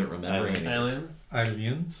just not Alien? good at remembering Alien. anything. Alien.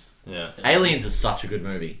 Aliens. Yeah. Aliens is such a good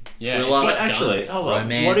movie. Yeah. Thriller. it's Wait, got actually, guns. hold on.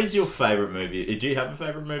 romance. What is your favourite movie? Do you have a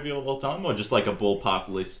favourite movie of all time? Or just like a ballpark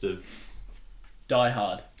list of... Die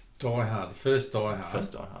Hard. Die Hard. The first Die Hard.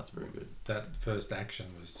 First Die Hard's very good. That first action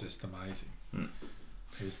was just amazing. Hmm.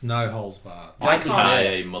 There was no holes barred. Dad was there.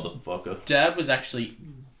 Hey, motherfucker.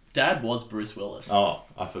 Dad was Bruce Willis. Oh,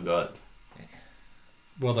 I forgot.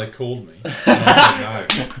 Well, they called me. And I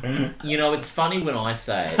said no. You know, it's funny when I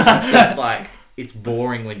say it. It's just like, it's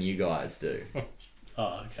boring when you guys do.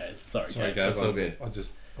 Oh, okay. Sorry, Sorry, Gabe. Gabe. That's all good. I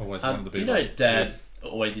just always wanted to Do be. you know like, Dad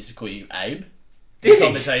always used to call you Abe? Did In he?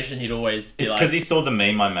 conversation, he'd always be It's like... because he saw the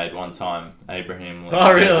meme I made one time, Abraham Lincoln.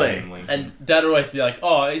 Oh, really? Abraham Lincoln. And Dad would always be like,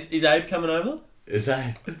 oh, is Abe coming over? Is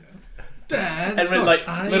that? Dad, And when, like,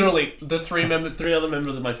 literally, the three other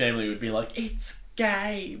members of my family would be like, it's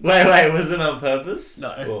Gabe. Wait, was it on purpose? No.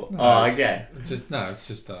 Or- No, oh, it's- okay. It's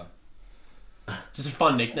just Just a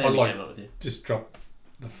fun nickname I he like- came up with you. just drop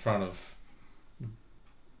the front of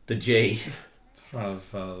The G.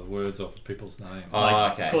 the words off of people's names. Oh,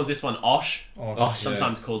 Like, okay. calls this one Osh. Oh, Oh, yeah.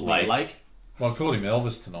 Sometimes calls me Lake. Lake. Well, I called him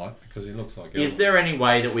Elvis tonight because he looks like Elvis. Is there any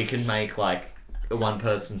way that we can make, like, one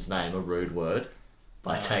person's name a rude word?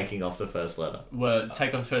 By taking off the first letter. Well,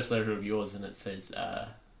 take off the first letter of yours and it says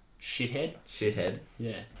shithead. Shithead.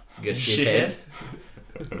 Yeah. Go shithead.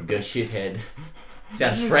 Go shithead.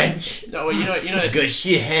 Sounds French. No, well, you know, Go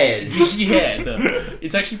shithead. shithead.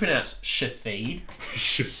 It's actually pronounced shafeed.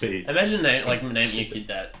 Should be. Imagine naming your kid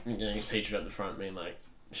that. You know, your teacher at the front being like,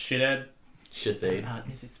 shithead.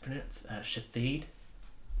 Shithead. Is it pronounced shafeed?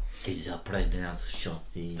 Is it pronounced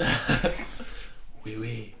shithead? Oui,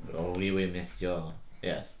 oui. Oh, oui, monsieur.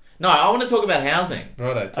 Yes. No, I want to talk about housing.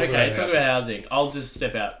 Righto, Talk about housing. I'll just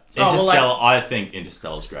step out. Oh, well, Interstellar, I think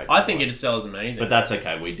Interstellar's great. I think Interstellar's amazing. But that's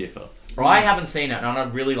okay, we differ. Well, I haven't seen it, and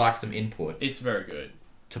I'd really like some input It's very good.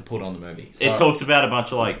 to put on the movie. It talks about a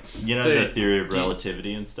bunch of, like, you know, Dude, the theory of do you-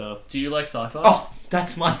 relativity and stuff. Do you like sci-fi? Oh,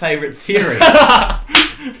 that's my favourite theory.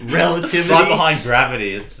 Relativity. Right behind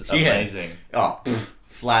gravity, it's amazing. Oh,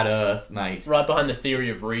 flat Earth, mate. Right behind the theory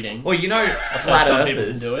of reading. Well, you know, flat some people can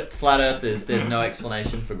Earthers. do it. Flat Earthers. There's no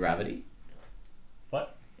explanation for gravity.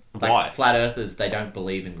 What? Like, Why? Flat Earthers, they don't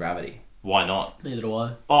believe in gravity. Why not? Neither do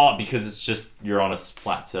I. Oh, because it's just you're on a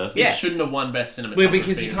flat surface. Yeah. It shouldn't have won Best Cinematography Well,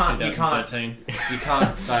 because you in can't- 2013. You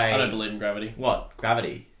can't say. I don't believe in gravity. What?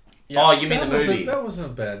 Gravity? Yeah. Oh, you mean the movie? That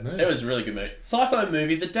wasn't a bad movie. It was a really good movie. Sci-fi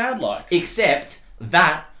movie that Dad likes. Except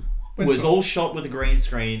that Went was for- all shot with a green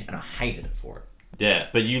screen, and I hated it for it. Yeah,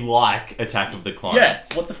 but you like Attack of the Yeah,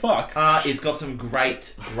 Clones. what the fuck? It's got some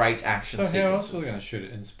great action So sequences. how else were they going to shoot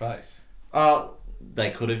it in space?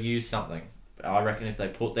 They could have used something. I reckon if they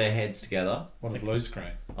put their heads together What a blue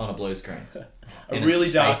screen. on a blue screen. A in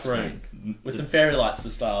really dark space room with some fairy lights for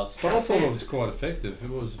stars. But I thought it was quite effective. It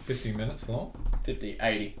was 50 minutes long. 50,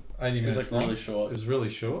 80. 80 It was minutes like long. really short. It was really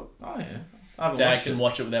short. Oh yeah, I haven't Dad watched can it.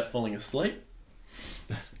 watch it without falling asleep.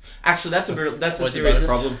 Actually, that's a What's your serious bonus?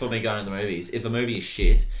 problem for me going to the movies. If a movie is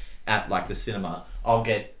shit at like the cinema, I'll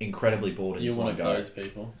get incredibly bored and You're just one want of to go. those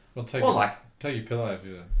people. Well, take, Well, your, like take your pillow if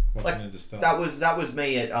you're watching Like, Interstellar. that was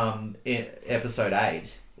me at in episode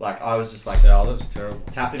 8. Like I was just like Oh, that was terrible.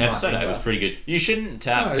 tapping Episode my 8 finger. was pretty good. You shouldn't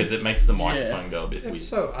tap No, because it makes the microphone go a bit weird.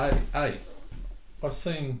 Episode 8. I've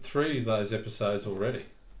seen 3 of those episodes already.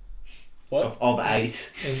 What? of 8.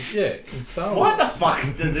 In Star Wars. What the fuck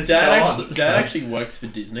does this Dad go actually, on? Dad actually works for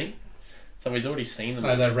Disney, so he's already seen them.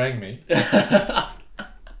 No, they rang me.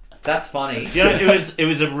 That's funny. You know, it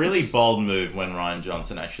was a really bold move when Ryan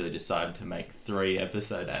Johnson actually decided to make 3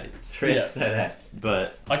 episode 8s. 3 Yeah. episode 8.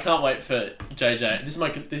 But I can't wait for JJ.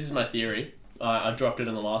 This is my theory. I dropped it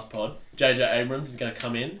in the last pod. JJ Abrams is going to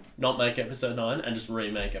come in, not make episode 9, and just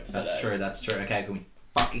remake episode 8. That's true. Okay, can we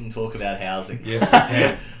fucking talk about housing? Yes, we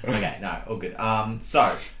can. Okay, no, all good. So I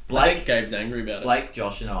think Blake, Gabe's angry about it. Blake,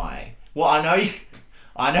 Josh, and I. Well,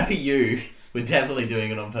 I know you were definitely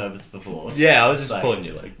doing it on purpose before. yeah, I was just So- pulling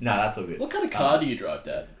you like. No, that's all good. What kind of car do you drive,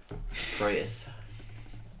 Dad? Prius.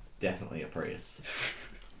 It's definitely a Prius.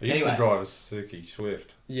 I used Anyway. to drive a Suzuki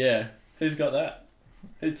Swift. Yeah. Who's got that?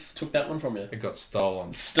 Who took that one from you? It got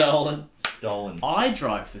stolen. Stolen. Stolen I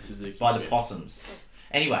drive the Suzuki by the Swift. possums.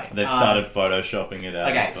 Anyway, They've started photoshopping it out.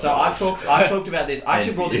 Okay, of so I've photos. talked about this. I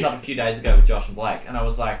actually brought this up a few days ago with Josh and Blake, and I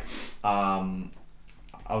was like, my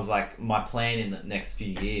plan in the next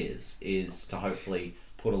few years is to hopefully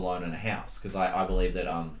put a loan on a house because I believe that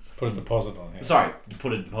Put a deposit on it. sorry, to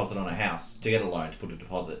put a deposit on a house to get a loan to put a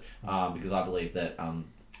deposit because I believe that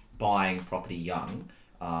buying property young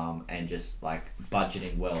and just like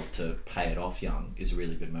budgeting well to pay it off young is a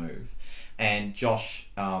really good move. And Josh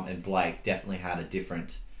and Blake definitely had a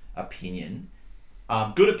different opinion.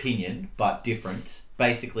 Good opinion, but different.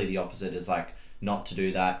 Basically, the opposite is like not to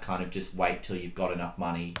do that. Kind of just wait till you've got enough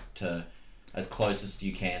money to, as close as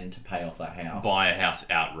you can, to pay off that house. Buy a house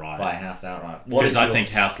outright. Buy a house outright. What Because is I your- think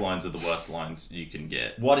house loans are the worst loans you can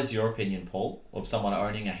get. What is your opinion, Paul, of someone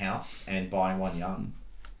owning a house and buying one young?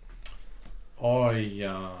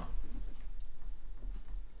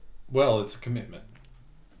 Well, it's a commitment.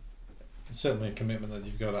 it's certainly a commitment that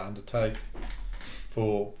you've got to undertake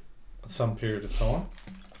for some period of time.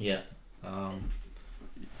 Yeah.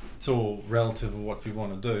 It's all relative of what you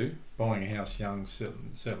want to do. Buying a house young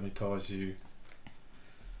certainly ties you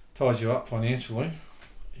up financially.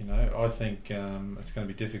 You know, I think it's going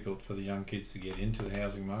to be difficult for the young kids to get into the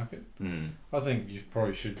housing market. I think you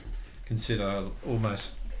probably should consider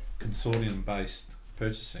almost consortium-based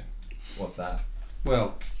purchasing. What's that?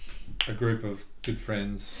 Well, a group of good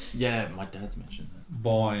friends Yeah, my dad's mentioned that.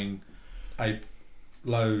 buying a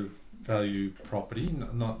low value property,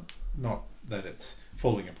 not that it's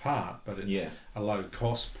falling apart, but it's a low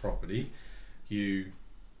cost property. You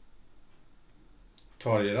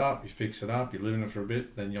tidy it up, you fix it up, you live in it for a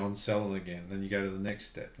bit, then you on-sell it again, then you go to the next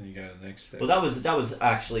step, then you go to the next step. Well, that was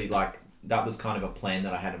actually like, that was kind of a plan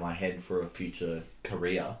that I had in my head for a future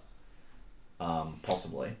career,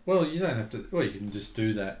 possibly. Well, you don't have to. Well, you can just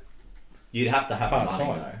do that. You'd have to have the money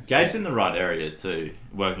Part-time. though. Gabe's in the right area too,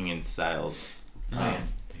 working in sales. I am.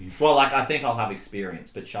 Well, like, I think I'll have experience,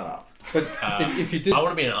 but shut up. But if you did, I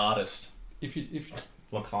want to be an artist. if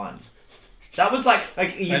What kind? That was like you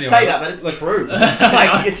Anyway, say that, but it's true.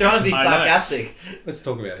 Like, you're trying to be I know. sarcastic. let's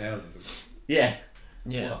talk about houses. Yeah.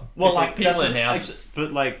 Yeah. Well, like, people that's in a- houses.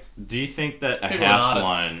 But like, do you think that a People house and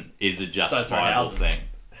artists loan is a don't throw justifiable houses. thing?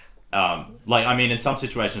 Like, I mean, in some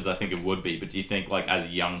situations, I think it would be. But do you think, like, as a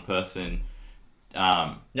young person,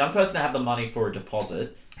 Young person to have the money for a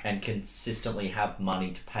deposit and consistently have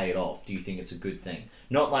money to pay it off, do you think it's a good thing?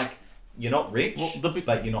 Not like you're not rich,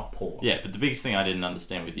 but you're not poor. yeah. But the biggest thing I didn't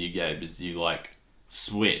understand with you, Gabe, is you like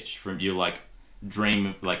switch from you like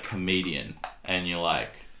dream like comedian, and you're like,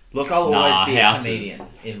 Look, I'll Nah, always be houses. a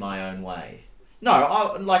comedian in my own way. No,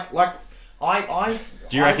 I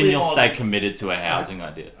do you reckon live you'll on- stay committed to a housing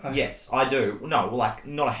idea? Yes, I do. No, like,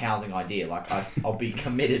 not a housing idea. Like, I'll be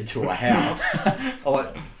committed to a house. I'll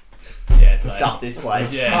like, Yeah. stuff this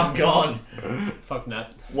place. Yeah. I'm gone. Fuck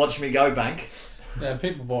that. Watch me go, bank. Now,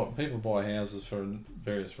 people buy houses for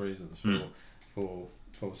various reasons, for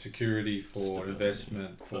security, for Stability,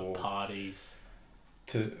 investment, For parties.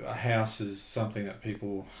 to a house is something that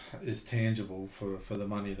people is tangible for the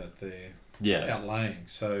money that they're Yeah. outlaying.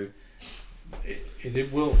 So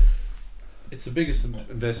it will. It's the biggest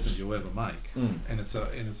investment you'll ever make, and it's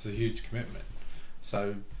a huge commitment.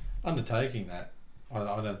 So undertaking that, I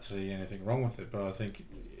don't see anything wrong with it, but I think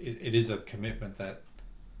it is a commitment that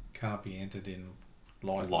can't be entered in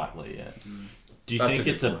lightly. Yeah. Do you That's a think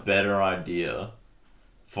good it's a point. better idea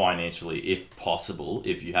financially, if possible,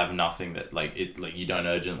 if you have nothing that like you don't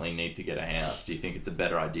urgently need to get a house? Do you think it's a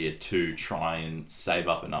better idea to try and save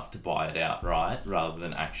up enough to buy it outright rather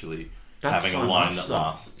than actually That's having so a loan much, that though.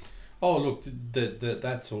 lasts? Oh, look,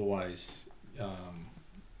 that's always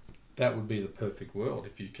that would be the perfect world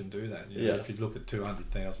if you can do that. You know, Yeah. if you look at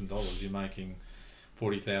 $200,000, you're making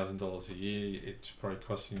 $40,000 a year. It's probably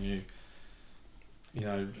costing you,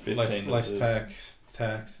 less 15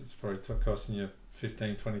 tax. It's probably costing you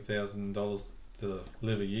 $15,000-$20,000 to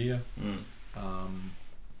live a year.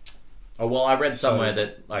 Oh, well, I read So- somewhere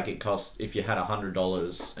that like it cost, if you had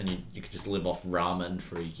 $100 and you could just live off ramen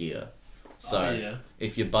for a year. So Oh, yeah.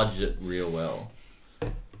 if you budget real well,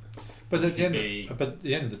 But at the end, Be- of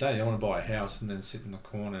the end of the day, you want to buy a house and then sit in the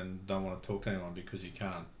corner and don't want to talk to anyone because you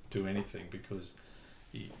can't do anything because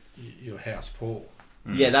you're house poor.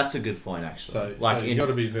 yeah, that's a good point actually. So, Like, you've got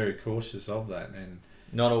to be very cautious of that. And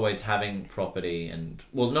not always having property and,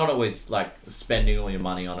 well, not always like spending all your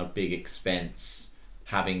money on a big expense,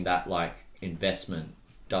 having that like investment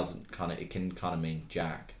it can kind of mean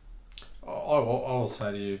jack. I will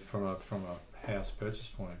say to you from a house purchase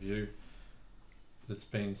point of view, that's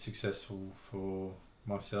been successful for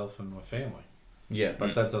myself and my family. Yeah.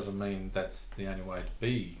 But that doesn't mean that's the only way to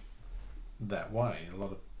be that way. A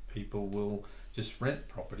lot of people will just rent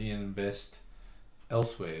property and invest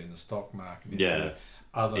elsewhere in the stock market. Into Yeah.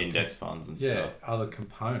 other Index funds and yeah, stuff. other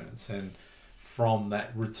components, and from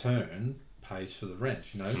that return pays for the rent.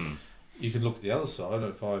 You can look at the other side.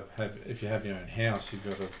 If you have your own house, you've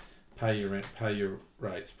got to pay your rent, pay your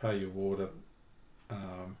rates, pay your water,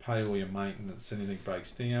 pay all your maintenance. Anything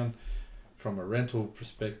breaks down. From a rental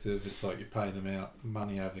perspective, it's like you pay them out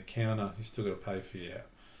money over the counter. You still got to pay for your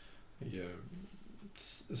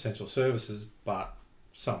essential services, but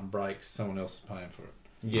something breaks, someone else is paying for it.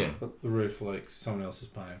 Yeah. The roof leaks, someone else is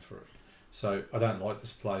paying for it. So I don't like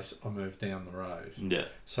this place, I move down the road. Yeah.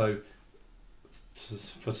 So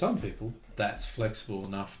for some people, that's flexible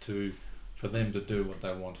enough for them to do what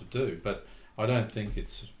they want to do. But I don't think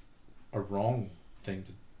it's a wrong thing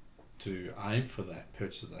to aim for that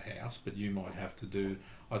purchase of the house, but you might have to do,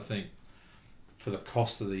 I think, for the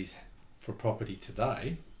cost of these for property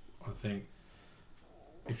today, I think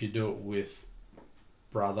if you do it with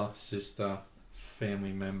brother, sister,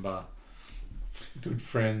 family member, good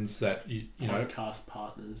friends that you know, Podcast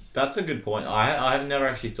partners. That's a good point. I've never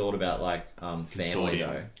actually thought about like family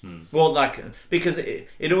Consortium. though. Well, like because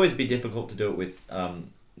it'd always be difficult to do it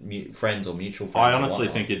with friends or mutual friends. I honestly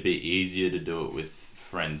think it'd be easier to do it with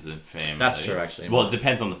friends and family. That's true, actually. Well, it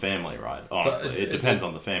depends on the family, right? Honestly, it depends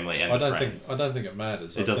on the family and I the don't friends. think it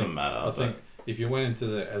matters. It doesn't matter. I think if you went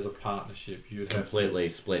into it as a partnership, you'd completely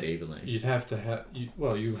split evenly. You'd have to have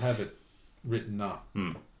you have it written up,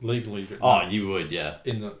 legally written. Oh, up you would, yeah.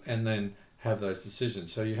 and then have those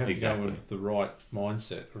decisions. So you have to go in with the right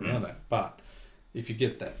mindset around that. But if you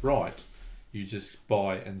get that right, you just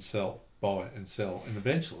buy and sell, and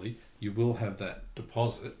eventually you will have that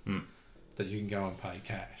deposit that you can go and pay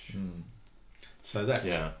cash. So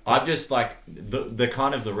that's I've just like the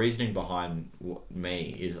kind of the reasoning behind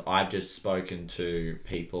me is I've just spoken to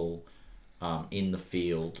people in the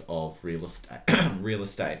field of real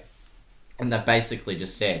estate, and they basically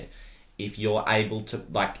just said if you're able to,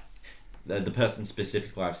 like the person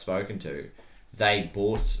specifically I've spoken to, they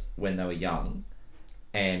bought when they were young,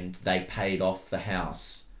 and they paid off the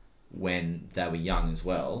house when they were young as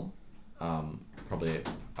well. Probably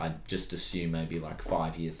I just assume maybe like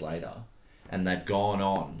 5 years later. And they've gone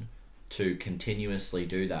on to continuously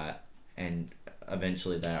do that, and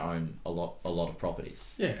eventually they own a lot of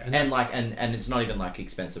properties. Yeah, and it's not even like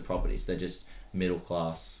expensive properties; they're just middle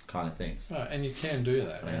class kind of things. And you can do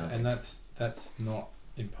that, and that's not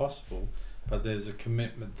impossible, but there's a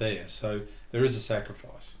commitment there. So there is a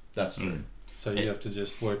sacrifice. That's true. So you have to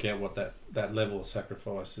just work out what that level of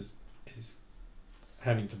sacrifice is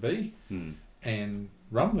having to be, and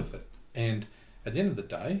run with it. And at the end of the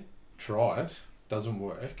day, try it. Doesn't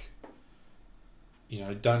work,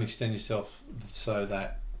 don't extend yourself so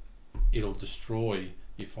that it'll destroy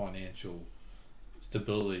your financial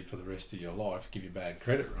stability for the rest of your life, give you a bad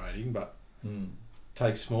credit rating, but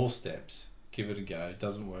take small steps, give it a go.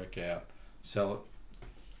 Doesn't work out, sell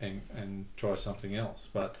it and try something else.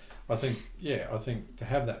 But I think to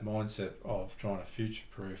have that mindset of trying to future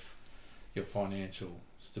proof your financial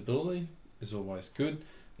stability is always good,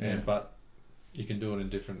 but you can do it in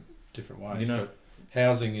different ways. But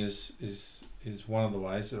housing is one of the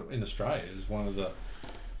ways in Australia is one of the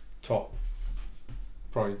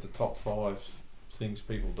probably the top 5 things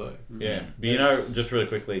people do. Yeah, but just really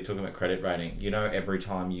quickly talking about credit rating, every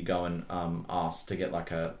time you go and ask to get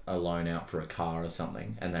like a loan out for a car or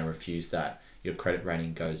something, and they refuse that, your credit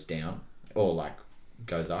rating goes down or like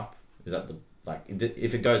goes up. Is that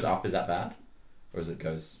if it goes up, is that bad, or it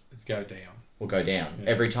go down? Will go down. Yeah.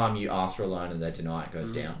 Every time you ask for a loan and they deny it,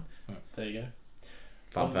 goes down. There you go.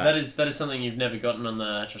 Fun fact. That is something you've never gotten on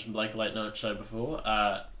the Josh and Blake Late Night Show before.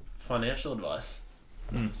 Financial advice.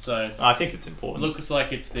 So I think it's important. Looks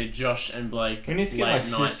like it's the Josh and Blake We need to get my Late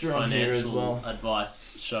sister Night on here as Financial well.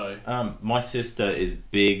 Advice show. My sister is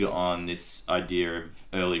big on this idea of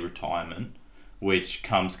early retirement, which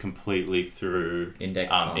comes completely through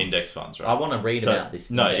index funds, right? I want to read about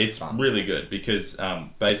this. No, it's really good because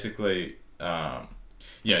basically,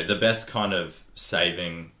 the best kind of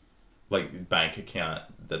saving, like bank account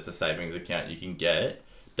that's a savings account you can get,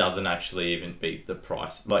 doesn't actually even beat the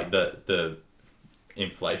price, like the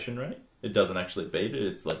inflation rate. It doesn't actually beat it.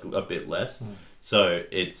 It's like a bit less. So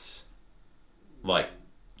it's like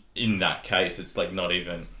in that case, it's like not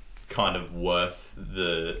even kind of worth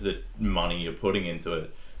the money you're putting into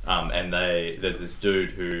it. And there's this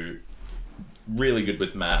dude who really good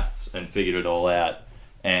with maths and figured it all out.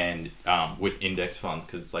 And with index funds,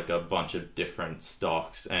 because it's like a bunch of different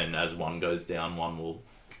stocks, and as one goes down, one will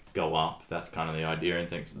go up. That's kind of the idea, and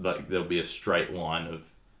things like there'll be a straight line of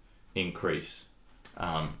increase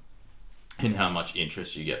in how much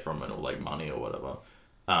interest you get from it, or like money or whatever.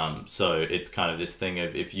 So it's kind of this thing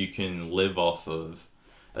of if you can live off of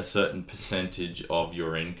a certain percentage of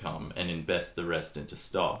your income and invest the rest into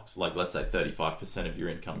stocks, like let's say 35% of your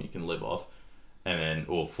income you can live off, and then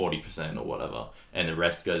or 40% or whatever, and the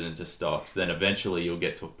rest goes into stocks, then eventually you'll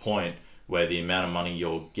get to a point where the amount of money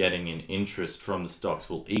you're getting in interest from the stocks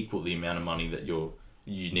will equal the amount of money that you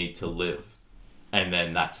need to live. And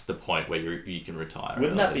then that's the point where you can retire.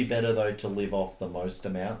 Wouldn't that be better though to live off the most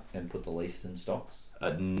amount and put the least in stocks?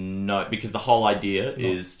 No, because the whole idea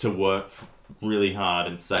is to work really hard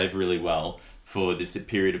and save really well for this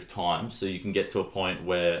period of time, so you can get to a point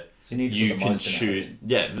where you can shoot.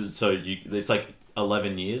 Yeah, so it's like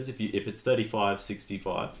 11 years if it's 35,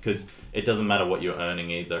 65, because it doesn't matter what you're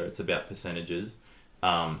earning either. It's about percentages.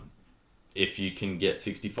 If you can get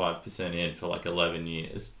 65% in for like 11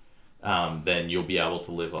 years, then you'll be able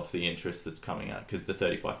to live off the interest that's coming out, because the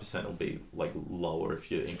 35% will be like lower if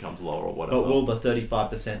your income's lower or whatever. But will the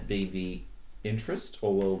 35% be the interest,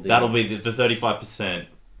 or will the... That'll be the 35%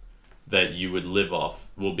 that you would live off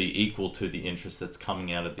will be equal to the interest that's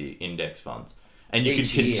coming out of the index funds. And you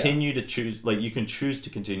Each can year. continue to choose, like you can choose to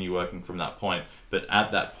continue working from that point, but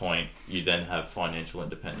at that point you then have financial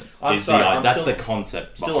independence. I'm Is sorry, the, I'm that's still- the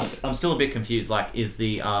concept Still, behind it. I'm still a bit confused. Like,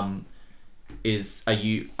 are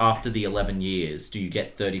you after the 11 years? Do you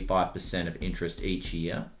get 35% of interest each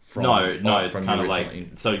year? No, it's from kind the of like, original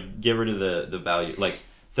so get rid of the value, like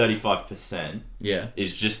 35% yeah,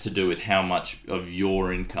 is just to do with how much of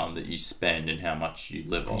your income that you spend and how much you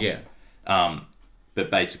live off. yeah, But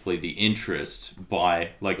basically the interest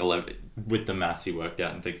by like 11, with the maths you worked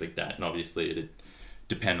out and things like that, and obviously it'd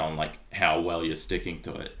depend on like how well you're sticking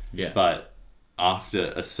to it. yeah. But after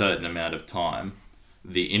a certain amount of time,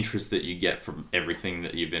 the interest that you get from everything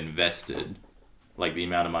that you've invested, like the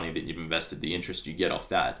amount of money that you've invested, the interest you get off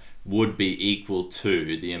that would be equal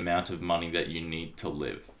to the amount of money that you need to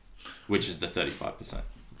live, which is the 35%.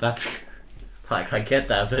 That's like, I get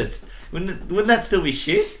that, but wouldn't that still be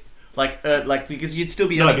shit? Like because you'd still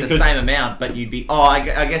be No, earning the because- same amount, but you'd be I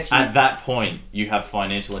guess you. At that point, you have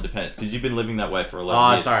financial independence because you've been living that way for 11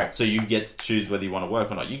 Oh, years. sorry. So you get to choose whether you want to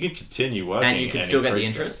work or not. You can continue working. and you can still get the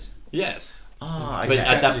increase it. interest. Yes. Oh, okay. But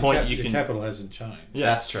at that point, you your can... capital hasn't changed. Yeah.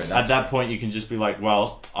 That's true. At That's that point, you can just be like,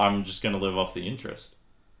 well, I'm just going to live off the interest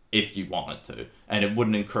if you wanted to. And it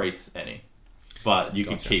wouldn't increase any. But you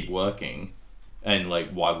could Gotcha. keep working. And,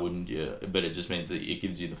 like, why wouldn't you? But it just means that it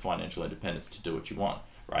gives you the financial independence to do what you want,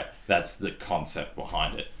 right? That's the concept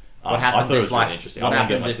behind it. What happens I thought it if, was like, really interesting. what I'm going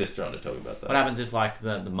to get happens my if- sister on to talk about that. What happens if like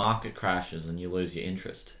the market crashes and you lose your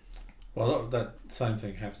interest? Well, that same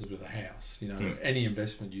thing happens with a house. You know, any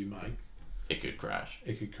investment you make, It could crash.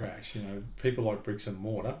 it could crash. You know, people like bricks and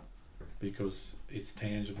mortar because it's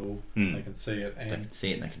tangible. Mm. They can see it, They and can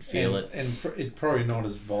see it and they can feel it. it's probably not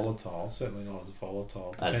as volatile. Certainly not as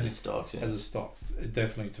volatile. As the depending- stocks, yeah. as a stocks,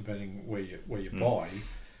 definitely depending where you Mm. buy.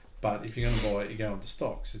 But if you're going to buy, you go into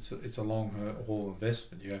stocks. It's a long haul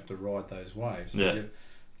investment. You have to ride those waves. Yeah.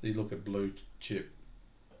 You look at blue chip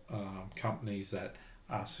companies that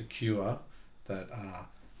are secure, that are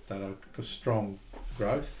strong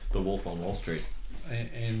growth, The Wolf on Wall Street.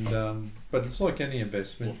 and but it's like any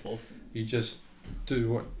investment. You just do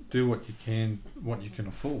what you can, what you can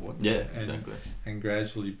afford. Yeah, and, exactly. and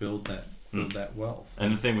gradually build that wealth.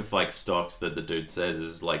 And the thing with like stocks that the dude says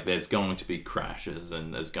is like there's going to be crashes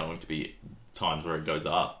and there's going to be times where it goes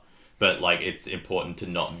up. But like it's important to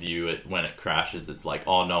not view it when it crashes as like,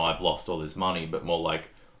 oh no, I've lost all this money, but more like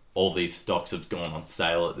all these stocks have gone on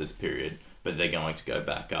sale at this period, but they're going to go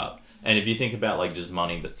back up. And if you think about like just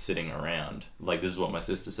money that's sitting around, like this is what my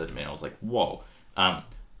sister said to me, I was like, whoa,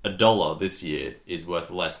 $1 this year is worth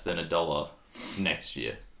less than $1 next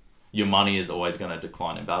year. Your money is always going to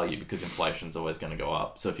decline in value because inflation's always going to go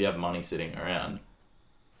up. So if you have money sitting around,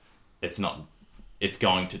 it's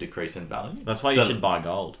going to decrease in value. That's why you should buy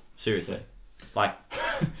gold. Seriously. Like,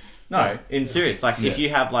 no, in serious. Like, if Yeah. you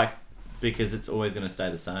have, like, because it's always going to stay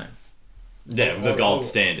the same. Yeah, the gold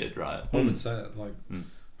standard, right? I would say that like Mm.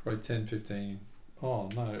 probably 10, 15. Oh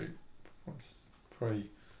no, what's probably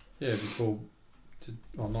before,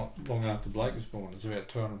 not long after Blake was born. It's about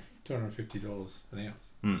 $250 an ounce.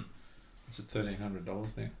 Mm. It's at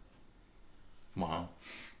 $1,300 now. Wow.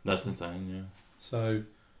 That's insane, yeah. So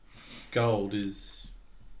gold is,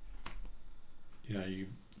 you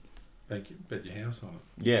bet your house on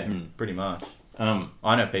it. Yeah, Mm. pretty much. Um,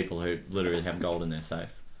 I know people who literally have gold in their safe.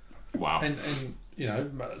 wow. And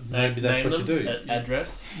maybe that's what you do.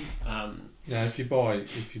 Address. If you buy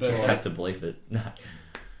But- I have to believe it. No.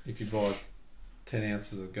 if you buy 10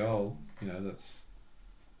 ounces of gold, that's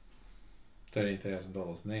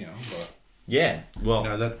 $13,000 now. But Yeah, well,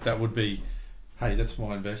 that would be, hey, that's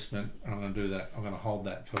my investment, and I'm going to do that. I'm going to hold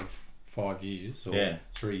that for 5 years or Yeah.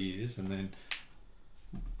 3 years, and then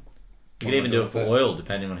you could even do it for oil,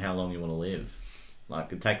 depending on how long you want to live. Like, it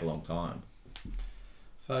could take a long time.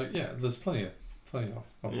 So yeah, there's plenty of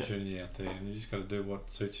opportunity out there, and you just got to do what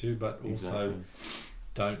suits you, but also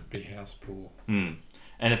don't be house poor. Mm.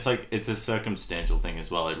 And it's like it's a circumstantial thing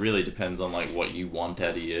as well. It really depends on like what you want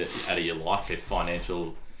out of your life. If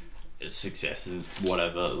financial success is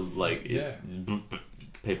whatever, like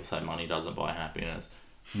people say money doesn't buy happiness.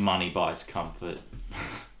 Money buys comfort.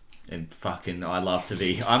 And fucking, I love to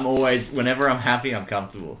be. I'm always, whenever I'm happy, I'm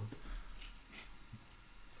comfortable.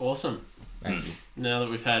 Awesome. Thank you. Now that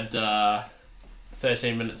we've had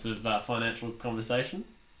 13 minutes of financial conversation.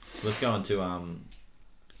 Let's go into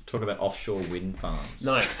Talk about offshore wind farms.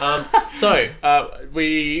 No.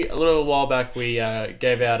 We a little while back we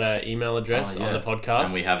gave out an email address on the podcast,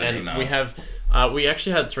 And we have an email. We have we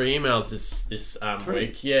actually had 3 emails this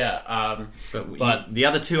week. Yeah. But the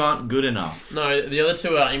other 2 aren't good enough. No, the other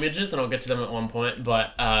 2 are images, and I'll get to them at one point.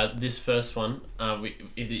 But this first one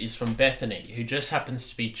is from Bethany, who just happens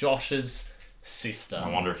to be Josh's sister. I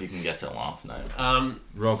wonder if you can guess her last name.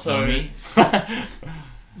 Rock Mommy.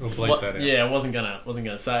 We'll bleep that out. Yeah, I wasn't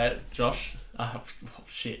gonna say it, Josh.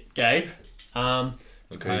 Shit, Gabe.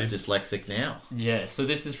 Look who's dyslexic now. Yeah, so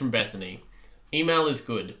this is from Bethany. Email is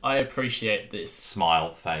good. I appreciate this.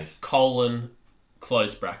 Smile face. Colon,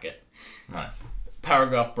 close bracket. Nice.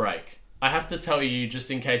 Paragraph break. I have to tell you, just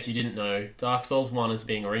in case you didn't know, Dark Souls 1 is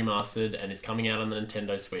being remastered and is coming out on the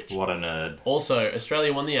Nintendo Switch. What a nerd. Also,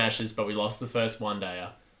 Australia won the Ashes, but we lost the first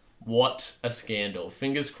one-dayer. What a scandal.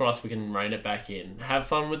 Fingers crossed we can rein it back in. Have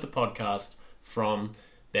fun with the podcast, from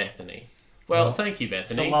Bethany. Well, thank you, It's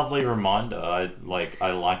Bethany. a lovely reminder. I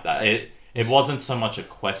like that. It wasn't so much a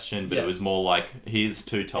question, but Yeah. it was more like, here's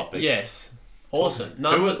 2 topics. Yes. Awesome.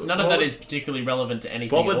 None of that is particularly relevant to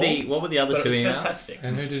anything What were at all, the What were the other but 2 it was emails? fantastic.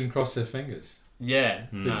 And who didn't cross their fingers? Yeah.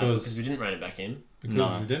 Because we didn't rein it back in. because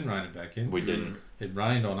No. we didn't rein it back in. We didn't. It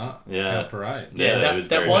rained on our parade. Yeah, it was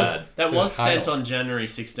very bad. That was Hail. sent on January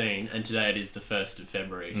 16, and today it is the 1st of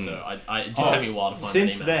February. So it did Oh, take me a while to find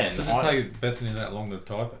Since an email. then, Does it take Bethany that long to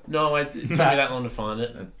type it? No, it took me that long to find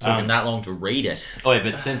it. It took him that long to read it. Oh yeah,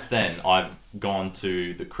 but since then I've gone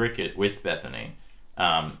to the cricket with Bethany,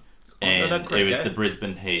 and great it was game. the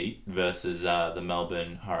Brisbane Heat versus the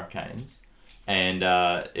Melbourne Hurricanes, and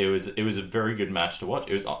it was a very good match to watch.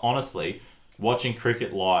 It was honestly, watching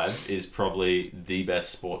cricket live is probably the best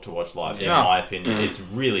sport to watch live in Yeah. my opinion. It's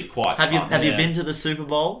really quite Have fun. you Yeah. been to the Super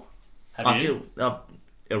Bowl? Have you? feel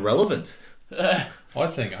irrelevant. I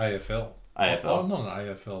think AFL. AFL. I'm not an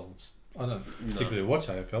AFL. I don't particularly watch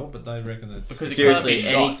AFL, but they reckon it's Because it Seriously,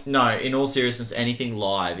 can't be shot. in all seriousness, anything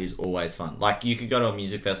live is always fun. Like, you could go to a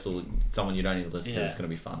music festival, someone you don't even listen to, Yeah. it's going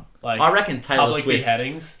to be fun. Like, I reckon Taylor public Swift.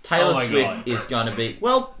 beheadings. Taylor Oh my Swift God. is going to be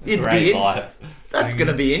it'd Great be live. that's going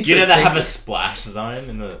to be You interesting. know they have a splash zone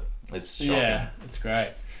in the. It's shocking. Yeah, it's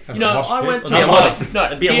great. Have You know, a mosh I pit. went to There'd be a lot of- no.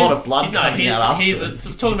 there'd be a lot of blood coming out Here's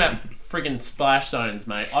afterwards. talking about friggin' splash zones,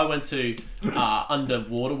 mate. I went to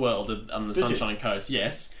Underwater World on the Did you? Sunshine Coast,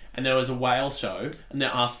 yes, and there was a whale show, and they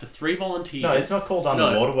asked for 3 volunteers. No, it's not called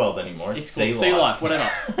Underwater World anymore. It's called Sea Life, whatever.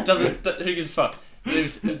 Who gives a fuck?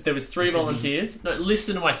 There was 3 volunteers. No,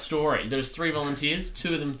 listen to my story. There was 3 volunteers.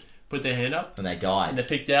 2 of them put their hand up, And they and died. they're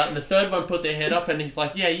picked out. And the third one put their hand up, and he's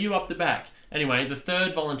like, "Yeah, you up the back." Anyway, the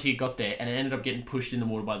third volunteer got there, and it ended up getting pushed in the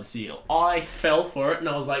water by the seal. I fell for it, and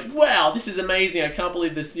I was like, "Wow, this is amazing! I can't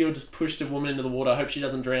believe the seal just pushed a woman into the water. I hope she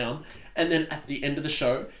doesn't drown." And then at the end of the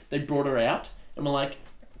show, they brought her out, and were like,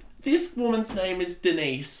 "This woman's name is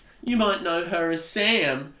Denise. You might know her as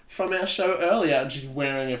Sam from our show earlier." And she's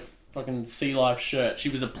wearing a fucking Sea Life shirt. She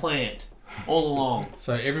was a plant all along.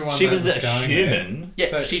 So everyone She that was a going human. Yeah,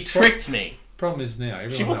 So- she tricked me. Problem is now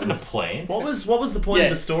everyone She wasn't a that plant. What was the point Yeah.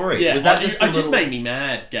 of the story? Yeah, Was that I just just made me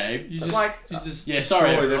mad, Gabe. you just like- you just Yeah,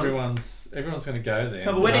 sorry, destroyed everyone. everyone's going to go there.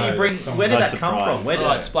 No, but where did you bring? Someone's Where did no that come surprise. from? Where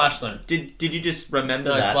Alright, did, Splash Zone. did you just remember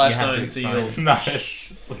No, that? Splash You have Zone to explain seals. it? No, it's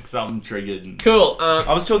just like something triggered. And... Cool.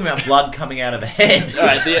 I was talking about blood coming out of a head. All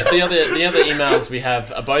right. The other emails we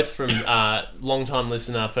have are both from long-time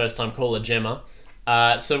listener, first-time caller Gemma.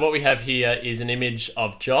 So what we have here is an image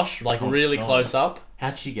of Josh, like really God. close up.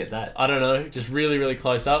 How'd she get that? I don't know, just really, really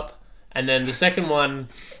close up. And then the second one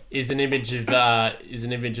is an image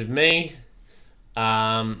of me,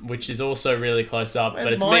 which is also really close up. Where's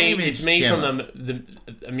but it's my me. image, It's me Gemma? from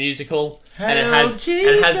a musical, and it Hail has the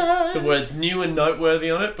Jesus. words "new and noteworthy"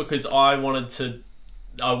 on it because I wanted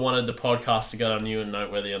the podcast to go on new and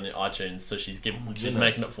noteworthy on the iTunes. So she's goodness.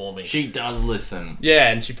 making it for me. She does listen. Yeah,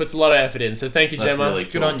 and she puts a lot of effort in. So thank you, That's Gemma. really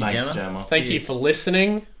cool. Good on you, Thanks, Gemma. Gemma. Thank you Jeez. for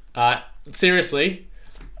listening. Seriously,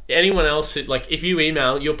 anyone else who, like, if you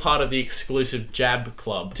email, you're part of the exclusive Jab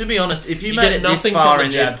Club. To be honest, if you You made get it this nothing far from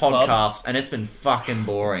in the this Jab Club. podcast and it's been fucking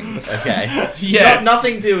boring, okay? Yeah.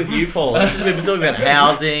 Nothing to do with you, Paul. We've been talking about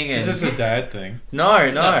housing Is and... this a dad thing? No. All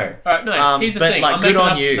right, no. Here's the but, thing. like, I'm good making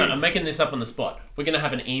on up, you. No, I'm making this up on the spot. We're gonna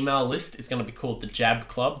have an email list. It's gonna be called the Jab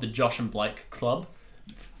Club, the Josh and Blake Club.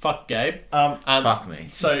 Fuck Gabe. Fuck me.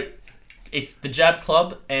 So it's the Jab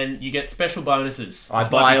Club, and you get special bonuses. I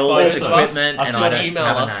Like buy you all photo this of us, equipment I've and just I don't email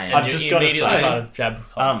have a us, name. and I've you're just gotta immediately say- part of Jab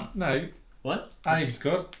Club. No, What? Abe's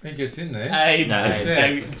got. He gets in there. Abe, No.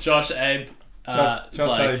 Abe, Josh, Abe, Josh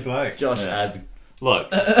Blake. A. Blake. Josh, Yeah. Look,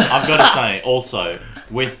 I've got to say also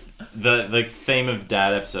with the theme of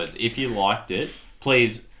dad episodes, if you liked it,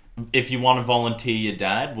 please if you want to volunteer your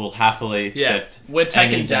dad, we'll happily accept. We're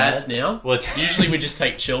taking any dads dad. now. Well, Usually we just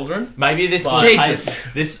take children. maybe this But- will Jesus.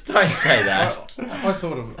 this. Don't say that. I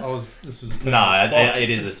thought this was No, it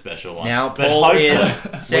is a special one. Now, But Paul hopefully- is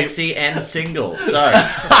sexy and single. So,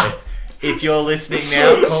 if you're listening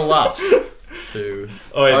now, call up to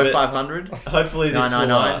Oh, wait, but 0500 hopefully this will.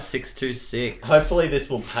 999 626. Hopefully this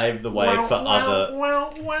will pave the way for other.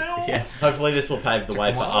 Yeah. Hopefully this will pave the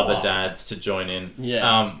way for Wow. other dads to join in.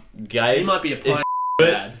 Yeah. He Gabe, might be a is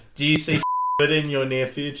dad. do you see in your near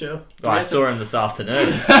future? I saw him this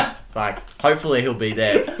afternoon. Like, hopefully he'll be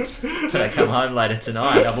there when I come home later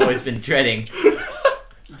tonight. I've always been dreading.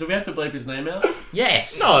 Do we have to bleep his name out?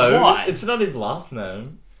 Yes. No, Why? it's not his last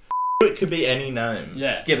name. It could be any name.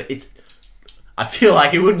 Yeah. Yeah, but it's. I feel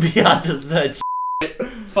like it would be hard to search.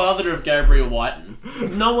 Father of Gabriel Whiten.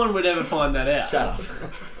 No one would ever find that out. Shut up.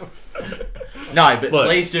 No, but Look.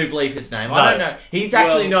 please do bleep his name. No. I don't know. He's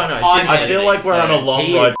actually Well, no. I'm I seriously. feel like we're on a long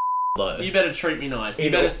He road. is- Though. You better treat me nice. You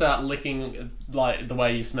Either- better start licking like the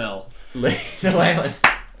way you smell. The way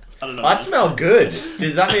I don't know. I smell good.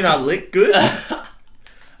 Does that mean I lick good?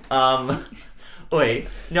 Oi, You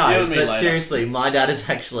no, and me but later. seriously, my dad is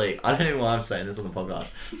actually, I don't know why I'm saying this on the podcast,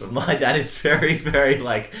 but my dad is very, very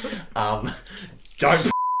like, don't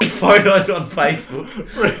photos on Facebook.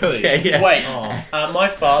 Really? Yeah, yeah. Wait, Oh. my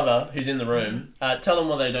father, who's in the room, tell them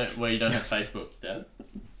where you don't have Facebook, Dad.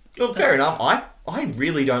 Well, fair enough. I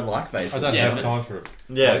really don't like Facebook. I don't Yeah, have but- time for it.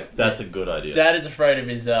 Yeah, that's a good idea. Dad is afraid of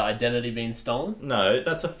his identity being stolen. No,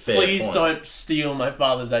 that's a fair Please point. don't steal my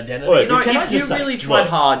father's identity. Wait, You know, Can I if you just say- really tried look.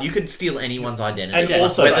 hard, you could steal anyone's identity, And like,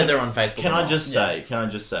 also- whether they're on Facebook Can or I not. just say? Can I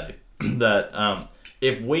just say that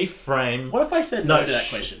if we frame? What if I said no No, to that sh-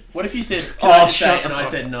 question? What if you said, can Oh, I just shut say, the and I fuck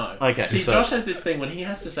said up. no. Okay, See, so- Josh has this thing when he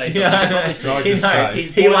has to say something. Yeah, he I know. probably says He, it. know,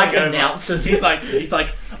 He's he like boiling over. announces. He's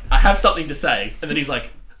like, I have something to say, and then he's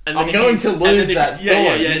like, and then I'm if going you- to and then lose if- that Yeah,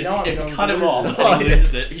 thought. yeah. You know I'm If you going cut to him lose off, it. and he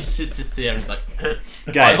loses it. He sits just there and he's like,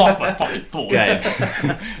 I Gabe, lost my fucking thought. Gabe,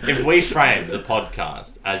 if we framed the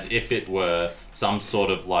podcast as if it were some sort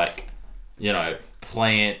of like,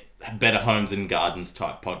 plant better homes and gardens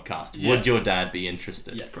type podcast, would your dad be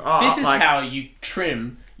interested? Yeah. Oh, This is like- how you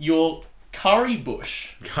trim your curry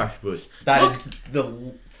bush. Curry bush. That Look, is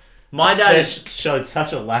the. my dad That is. showed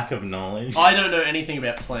such a lack of knowledge. I don't know anything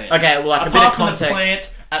about plants. Okay, well, like, a apart bit of from context. the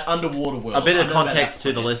plant at Underwater World. A bit I of know about context that to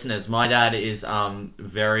the plant. listeners. My dad is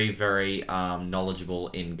very, very knowledgeable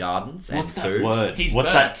in gardens and What's that food. word? He's What's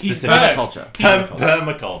Burke. that He's specific? Burke. Permaculture.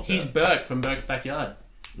 Permaculture. He's Burke from Burke's Backyard.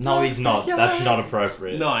 No, he's not. That's not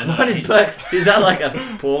appropriate. No, no. What is Burke's? Is that like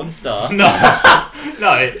a porn star?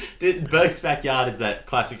 No. Burke's Backyard is that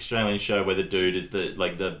classic Australian show where the dude is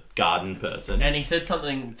the garden person. And he said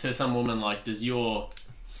something to some woman like, "Does your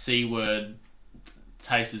C word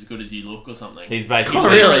taste as good as you look?" or something. He's basically Oh,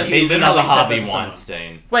 really? He's He another literally said Harvey that to someone.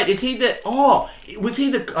 Weinstein. Wait, is he the? Oh, was he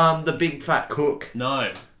the big fat cook?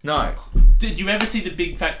 No. No. Did you ever see the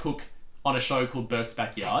big fat cook on a show called Burke's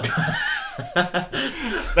Backyard?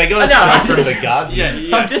 They got a I know, straight from the garden.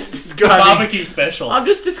 yeah. I'm just The describing. barbecue special. I'm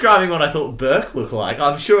just describing what I thought Burke looked like.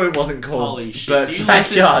 I'm sure it wasn't called Holy shit! Burke's Do you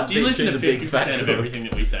Backyard. listen? Do you listen to featuring the 50% of cook. everything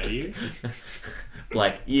that we say to you?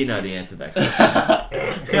 Like, you know the answer to that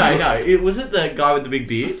question. No. Was it the guy with the big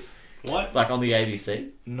beard? What? Like on the ABC?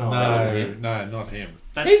 No. wasn't him. No, not him.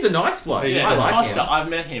 He's a nice bloke. Yeah, I That's like Costa. him. I've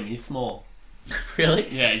met him. He's small. Really?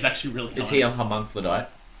 Yeah, he's actually really tiny. Is he a homunculodite?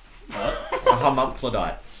 A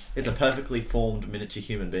homunculodite. It's a perfectly formed miniature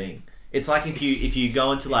human being. It's like if you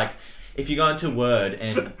go into Word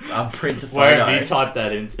and print a photo. Where have you typed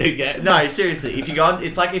that into again? No, seriously.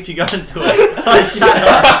 It's like if you go into it. Oh, shut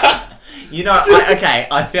up. You know,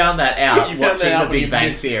 I found that out You found watching that out The when Big you Bang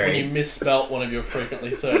when you Theory. misspelt one of your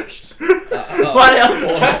frequently searched. What else?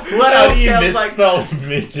 What How else do you sounds like? misspell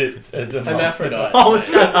midgets as a Hermaphrodite. Oh,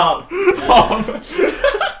 shut up!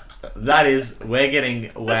 That is, we're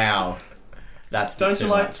getting wow. That's Don't too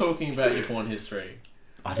you like much. talking about your porn history?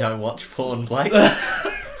 I don't watch porn, Blake.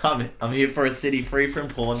 I'm here for a city free from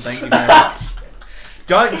porn. Thank you very much.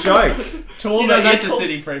 Don't joke. Tournament they is a call-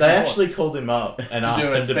 city free. They porn. actually called him up and To asked do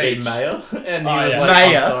a him to be speech. mayor, and he Oh, was yeah. like,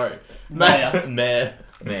 Mayor? "I'm sorry, Mayor. mayor,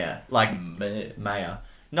 Mayor, like mayor." mayor.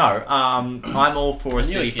 No, I'm all for a You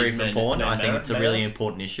city a free kid from named- porn. named I think Mayor? it's a really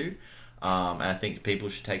important issue. And I think people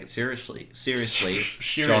should take it seriously. Seriously, Josh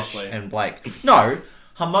Seriously. and Blake. No,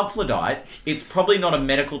 hermaphrodite. It's probably not a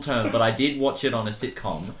medical term, but I did watch it on a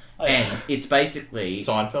sitcom, Oh, yeah. and it's basically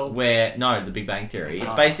Seinfeld. where The Big Bang Theory.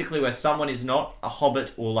 It's Ah. basically where someone is not a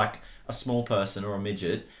hobbit or like a small person or a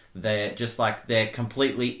midget. They're just like they're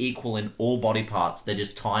completely equal in all body parts. They're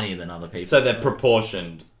just tinier than other people. So they're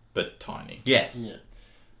proportioned but tiny. Yes. Yeah.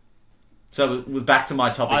 So we're back to my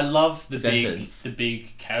topic. I love the sentence.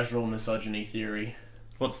 big casual misogyny theory.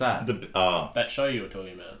 What's that? That show you were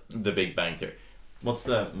talking about. The Big Bang Theory. What's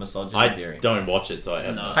the misogyny I theory? don't watch it, so I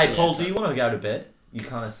have No. no. Hey, Paul, it's do you want to go to bed? You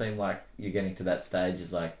kind of seem like you're getting to that stage.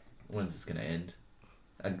 Is like, when's this going to end?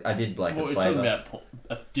 I did like What a we're flavour. talking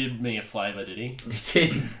about? Did me a flavour? Did he? He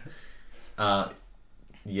did.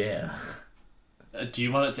 Yeah. Do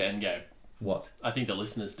you want it to end, Gabe? What? I think the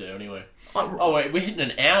listeners do anyway. Oh, Oh wait, we're hitting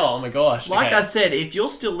an hour. Oh my gosh. like okay. I said, if you're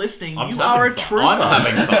still listening, I'm you having are a fun. trooper. I'm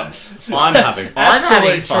having fun. I'm having fun. I'm Absolute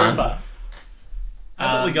having fun. trooper. How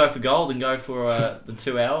about we go for gold and go for the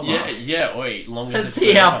 2 hour mark? Yeah. Wait, longer. Let's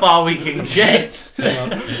see how far we can get.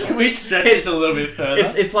 Can we stretch this a little bit further?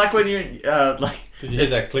 It's like when you're like. Did you hear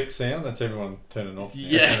that click sound? That's everyone turning off. now.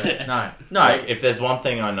 Yeah. No. Like, if there's one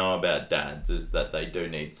thing I know about dads is that they do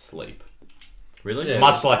need sleep. Really? Yeah.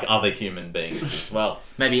 Much like other human beings as well.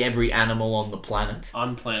 Maybe every animal on the planet.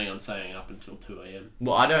 I'm planning on staying up until 2 a.m.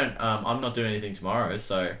 Well, I don't. I'm not doing anything tomorrow,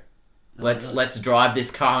 so Oh, let's really? let's drive this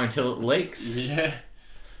car until it leaks. Yeah.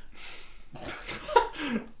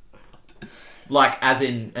 Like, as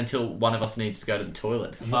in until one of us needs to go to the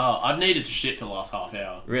toilet. I've needed to shit for the last half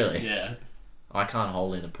hour. Really? Yeah. I can't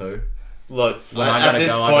hold in a poo. Look, When I at gotta this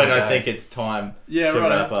go, I point, gotta I go. think it's time Yeah, to right.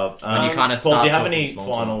 wrap up. When you kinda Paul, start do you have talking any small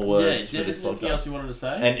final talk. words Yeah. for Is this there anything else podcast? you wanted to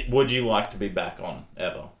say? And would you like to be back on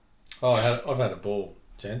ever? Oh, I've had a ball,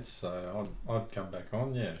 gents. So I'd come back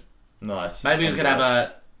on. Yeah. Nice. Maybe we I'm could glad.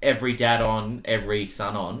 have every dad on, every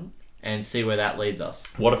son on, and see where that leads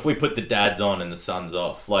us. What if we put the dads on and the sons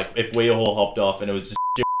off? Like if we all hopped off and it was just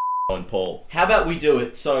and Paul. How about we do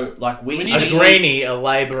it so, like, we We need need A to Greenie, a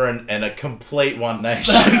Labor, and a complete One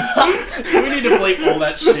Nation. Do we need to bleep all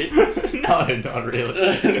that shit? No, not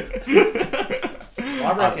really.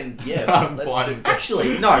 I reckon, yeah. I'm let's fine. do.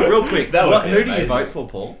 Actually, no. Real quick. That would be Who do you amazing. vote for,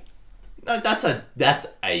 Paul? No, that's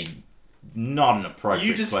a not an appropriate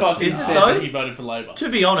You just question. fucking Is it said though? that he voted for Labour. To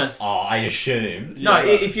be honest, Oh, I assume. no. Yeah,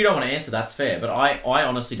 right. If you don't want to answer, that's fair. But I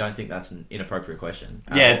honestly don't think that's an inappropriate question.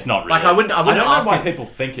 at Yeah, all. it's not really. Like, I wouldn't I don't know ask why it. people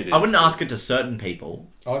think it is. I wouldn't ask it to certain people.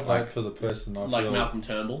 I'd Like- vote for the person I Like feel Malcolm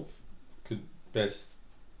Turnbull. could best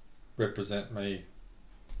represent me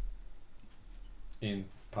in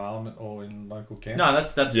Parliament or in local council. No,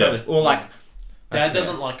 that's Yeah. totally. Or like, that's Dad fair.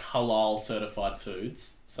 doesn't like halal certified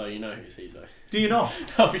foods, so you know who's he's. Do you not?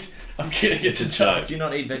 I'm kidding. It's a joke. Do you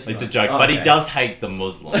not eat vegetables? It's a joke, Oh, but he okay. does hate the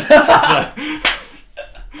Muslims.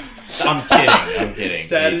 So- I'm kidding.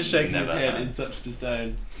 Dad He is shaking his never head has. in such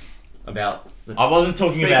disdain. About the. I wasn't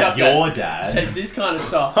talking Speak about up, your Dad. dad. So this kind of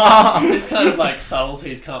stuff, this kind of like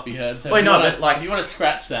subtleties can't be heard. So Wait, if you no, wanna, but, like- if you want to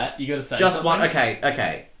scratch that, you got to say Just something. one.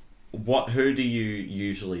 Okay. Who do you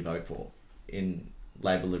usually vote for in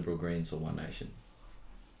Labor, Liberal, Greens, or One Nation?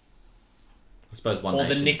 I suppose One Or the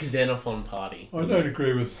Nation. Nick Xenophon party. I don't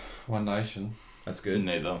agree with One Nation. That's good.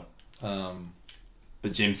 Neither. Um,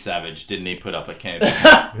 But Jim Savage, didn't he put up a campaign?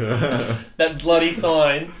 That bloody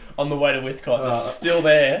sign on the way to Withcott that's still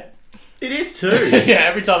there. It is too. Yeah,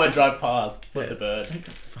 every time I drive past, flip the bird. Take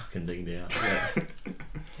the fucking thing down.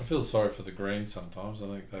 I feel sorry for the Greens sometimes. I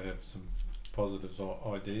think they have some positive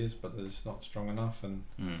ideas, but they're just not strong enough. And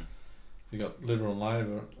you got Liberal and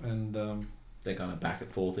Labor, and They're going to back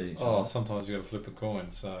and forth in each oh, other. sometimes you got to flip a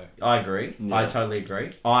coin. So I agree. Yeah. I totally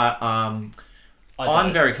agree. I'm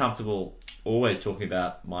don't. very comfortable always talking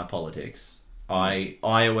about my politics. I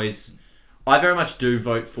very much do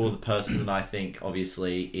vote for the person that I think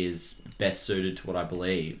obviously is best suited to what I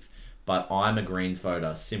believe. But I'm a Greens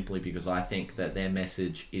voter simply because I think that their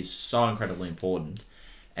message is so incredibly important,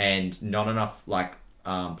 and not enough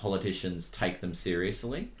politicians take them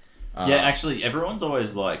seriously. Yeah, actually, everyone's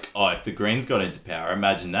always like, "Oh, if the Greens got into power,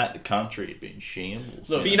 imagine that the country would be in shambles."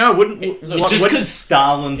 Look, But you know, wouldn't just because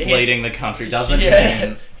Stalin's Here's- leading the country doesn't Yeah,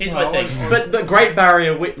 mean. here's my thing. But the Great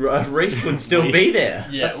Barrier Reef would still be there.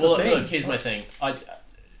 Yeah, That's well, the thing. look, here's my thing.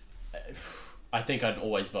 I think I'd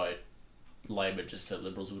always vote Labor just so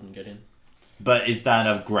Liberals wouldn't get in. But is that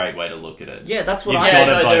a great way to look at it? Yeah, that's what You've I got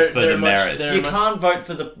to think. vote for they're the much- merits. they're You much- can't vote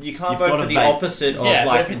for the You've vote for the gotta vote. opposite of Yeah, but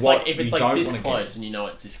like if it's what like if it's you like don't this want to close get. and you know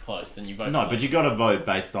it's this close, then you vote. No, for but Labor. you got to vote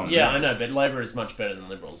based on. Yeah, I know, merits. but Labor is much better than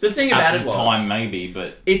Liberals. The thing At about the it was, time, maybe,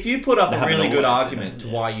 but if you put up They a haven't really good always, argument to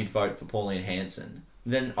yeah. why you'd vote for Pauline Hanson,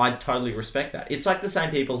 then I'd totally respect that. It's like the same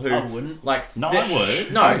people who I wouldn't. like. no, I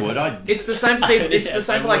would. No, I would. I. It's the same for people. It's Yes, the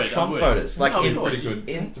same I for like would, I Trump would. voters. Like No, in, of course. pretty good.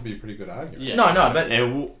 in- Have to be a pretty good argument. Yeah. no,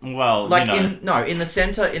 but Well, like you know. in the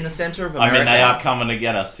center of America. I mean, they are coming to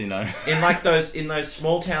get us, you know. in like those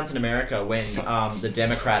small towns in America when the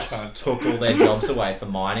Democrats took all their jobs away for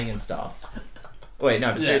mining and stuff. Wait,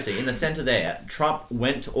 no, but Yeah. seriously, in the center there, Trump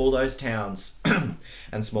went to all those towns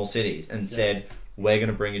and small cities and said, we're going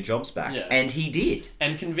to bring your jobs back. Yeah. And he did.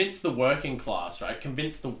 And convince the working class, right?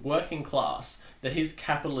 Convince the working class that his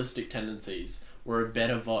capitalistic tendencies were a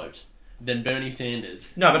better vote than Bernie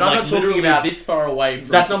Sanders. No, but I'm not talking literally about... this far away from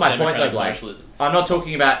That's not my point, though, democratic Blake. socialism. I'm not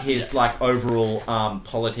talking about his overall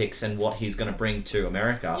politics and what he's going to bring to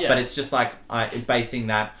America. Yeah. But it's just like basing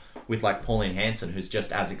that with like Pauline Hanson, who's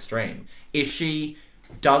just as extreme. If she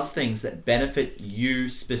does things that benefit you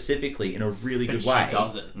specifically in a really But good she way,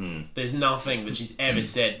 doesn't. There's nothing that she's ever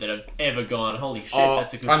said that I've ever gone, holy shit, Oh,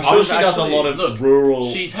 that's a good I'm point. sure she does a lot of Look, rural.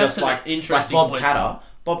 she's had just some like interesting Bob points. Catter.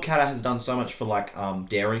 Bob Catter has done so much for like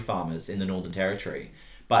dairy farmers in the Northern Territory,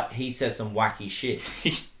 but he says some wacky shit.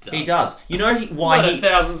 He does. You know why Let he? a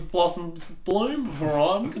thousand blossoms bloom before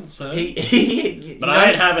I'm concerned. He but I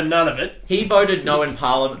ain't having none of it. He voted no in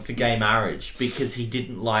Parliament for gay marriage because he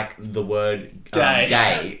didn't like the word Gay.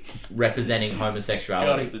 gay representing homosexuality.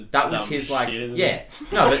 God, he's a that was dumb his like, shit, isn't yeah.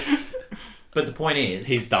 No, but the point is,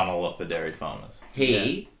 He's done a lot for dairy farmers.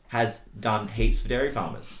 he has done heaps for dairy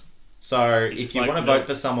farmers. So if just you likes want to milk. vote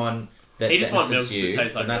for someone that He just wants benefits milk that you,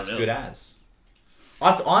 tastes like then that's real good milk. as.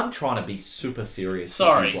 I'm trying to be super serious.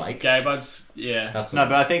 Sorry, with you, Blake. Gabe, I just, yeah. That's No, all.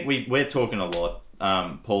 but I think we're talking a lot.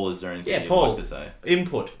 Paul, is there anything Yeah, you'd Paul. like to say?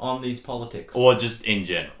 Input on these politics, Or just in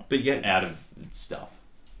general, but yeah, out of stuff.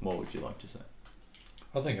 What would you like to say?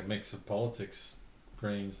 I think a mix of politics,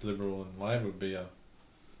 Greens, Liberal, and Labor would be a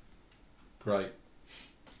great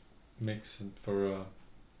mix for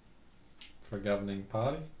a governing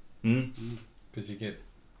party, because you get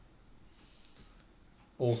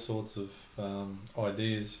all sorts of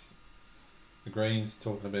ideas. The Greens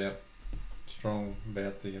talking about strong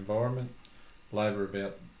about the environment, Labor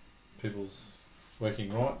about people's working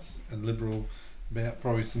rights, and Liberal about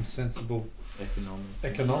probably some sensible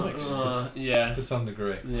economics Yeah. to some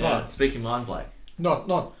degree. Yeah. Right, speaking mind, Blake. Not,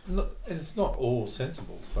 and it's not all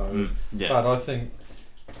sensible. So, Yeah. but I think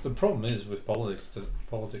the problem is with politics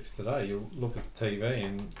today. You look at the TV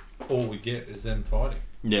and all we get is them fighting.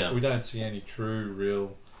 Yeah. We don't see any true,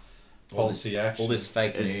 real policy action. All this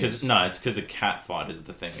fake It's news. because a cat fight is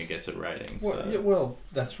the thing that gets it ratings. Well, So. yeah, well,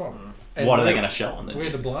 that's right. And What are they we're- going to show on the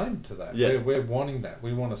We're to news? blame to that. Yeah. We're wanting that.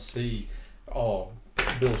 We want to see,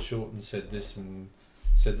 Bill Shorten said this in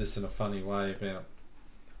a funny way about,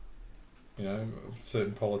 a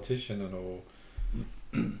certain politician or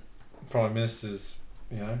Prime Minister's,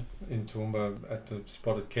 in Toowoomba at the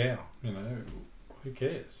Spotted Cow. Who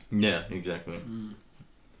cares? Yeah, exactly.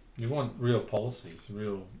 You want real policies,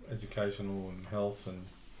 real educational and health and...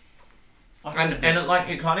 And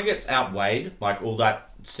it kind of gets outweighed, like all that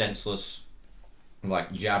senseless,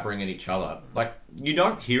 like jabbering at each other. Like you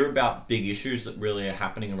don't hear about big issues that really are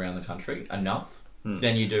happening around the country enough.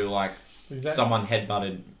 Than you do like someone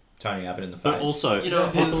headbutted Tony Abbott in the face. But also,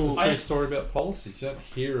 People tell a story about policies. You don't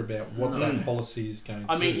hear about what that policy is going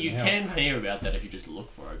to I mean, do you and how. can hear about that if you just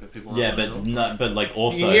look for it, but people yeah, aren't but looking no, but like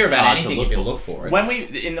also you can hear it's about hard anything to if you for. look for it. When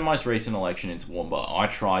in the most recent election in Toowoomba, I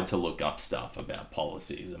tried to look up stuff about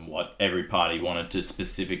policies and what every party wanted to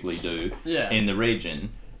specifically do Yeah. in the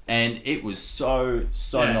region, and it was so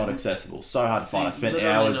Yeah. not accessible, so hard to find. I spent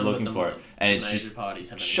literally hours none of looking the for it, and it's major just parties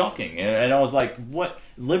have any- shocking. And I was like, what?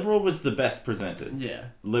 Liberal was the best presented. Yeah.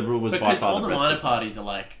 Liberal was by Because far all the the best minor presented. parties are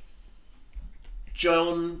like,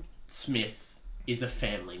 John Smith is a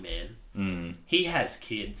family man. He has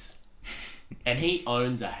kids, and he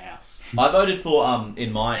owns a house. I voted for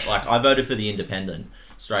I voted for the Independent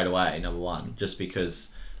straight away, number one, just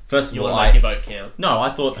because first of You all want to make your vote count? No,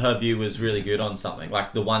 I thought her view was really good on something.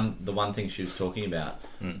 Like the one thing she was talking about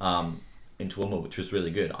in Toowoomba, which was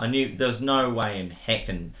really good. I knew there was no way in heck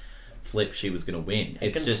and flip she was going to win.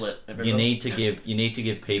 It's and just flip, you everybody. need to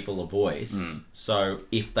give people a voice. So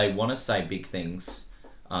if they want to say big things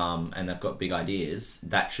and they've got big ideas,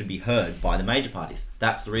 that should be heard by the major parties.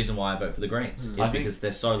 That's the reason why I vote for the Greens. Is because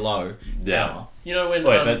they're so low. Yeah. power. You know when?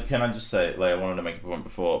 Wait, but can I just say, like, I wanted to make a point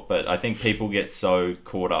before, but I think people get so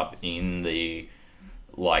caught up in the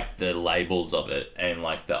labels of it, and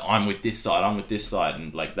like I'm with this side,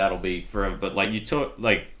 and like that'll be forever. But like you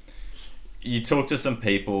talk to some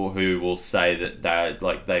people who will say that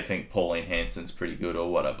they think Pauline Hanson's pretty good or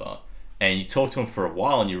whatever, and you talk to them for a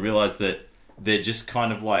while, and you realize that they're just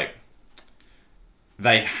kind of like,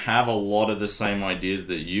 they have a lot of the same ideas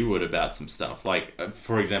that you would about some stuff. Like,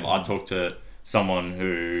 for example, I talked to someone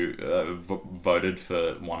who voted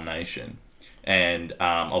for One Nation, and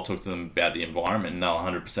I'll talk to them about the environment, and they'll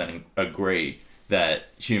 100% agree that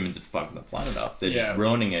humans are fucking the planet up. They're just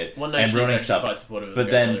ruining it One and Nation is ruining actually stuff. quite supportive of But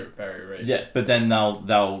the then- Barrier Reef. Yeah, but then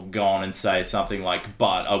they'll go on and say something like,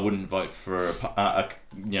 "But I wouldn't vote for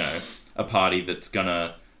a party that's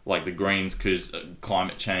gonna like the Greens, because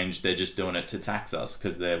climate change, they're just doing it to tax us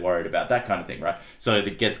because they're worried about that kind of thing, right? So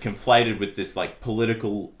it gets conflated with this like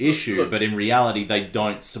political issue, Look, but in reality, they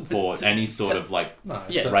don't support any sort of like. No,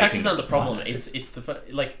 Yeah, so- taxes aren't the problem. climate. It's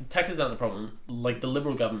like taxes aren't the problem. Like the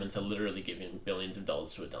Liberal governments are literally giving billions of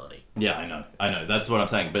dollars to Adani. Yeah, I know. That's what I'm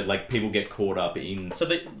saying. But like people get caught up in So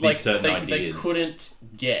they certain they ideas. couldn't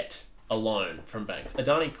get a loan from banks.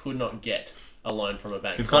 Adani could not get a loan from a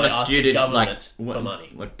bank. It's So kind they of asked skewed the in, like, government for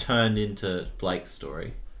money. like turned into Blake's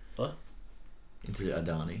story. What? Into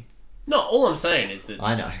Adani. No, all I'm saying is that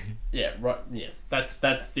I know. yeah, right. Yeah, that's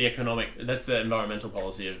the environmental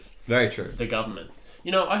policy of Very true. the government.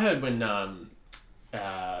 You know, I heard when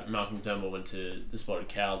Malcolm Turnbull went to the Spotted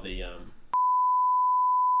Cow,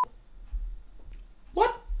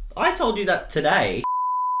 What? I told you that today.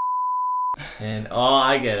 And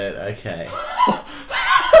I get it. Okay.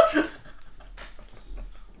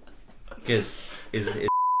 Because is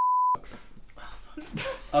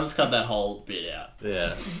I'll just cut that whole bit out.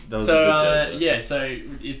 Yeah, that was So a good joke. yeah, so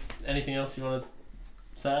is anything else you want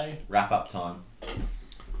to say? wrap up time.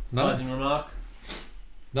 No, Closing remark?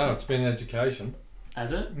 no, it's been education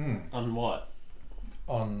Has it? On what?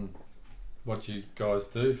 on what you guys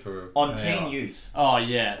do for On an teen hour. youth. Oh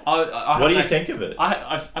yeah. I What do you actually- think of it?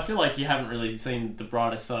 I feel like you haven't really seen the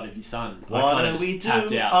brightest side of your son. I What kinda do we just tapped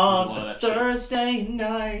do out from a lot on of a that shit. Thursday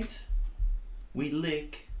night? We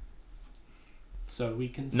lick. So we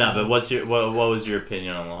can. No, but what was your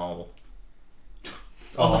opinion on the whole?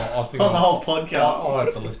 Oh, I think On the I'll- whole podcast. I'll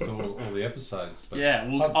have to listen to all the episodes. But Yeah,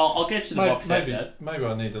 well, I- I'll get you the box set, maybe, Dad. maybe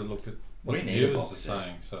I need to look at what We the need a viewers box are set.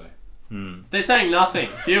 saying. So They're saying nothing.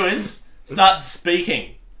 Viewers, start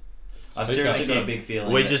speaking. I've Speak seriously up. got a big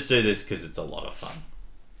feeling. We that- just do this because it's a lot of fun.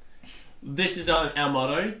 This is our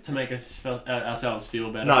motto to make ourselves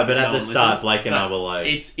feel better. No, but because at the one start, listens. Blake and I No, were like,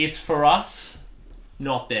 it's for us,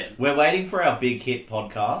 not them. We're waiting for our big hit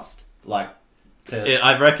podcast. Like, to.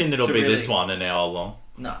 I reckon it'll to be really- this one an hour long.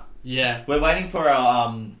 No. Yeah. We're waiting for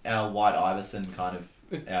our White Iverson kind of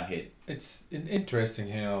our hit. it's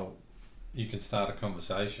interesting how you can start a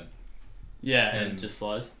conversation. Yeah, and And- it just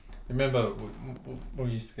flows. Remember,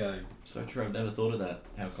 we used to go So true. I've never thought of that.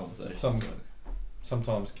 How conversations Some- work.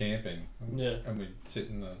 sometimes camping. Yeah. And we'd sit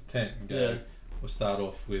in the tent and go, Yeah. we'll start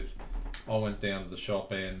off with, I went down to the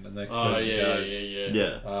shop and the next Oh person yeah, goes,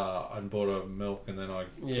 Yeah. I bought a milk and then I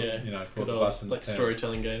Yeah. caught Good the old, bus in like the tent.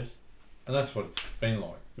 storytelling games. And that's what it's been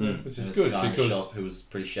like, Mm. which There is was a good guy in the because shop who was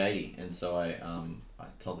pretty shady, and so I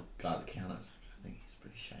told the guy at the counter, I was like, I think he's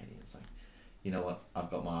pretty shady. It's like, you know what? I've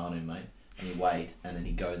got my eye on him, mate. And he weighed, and then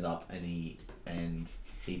he goes up and he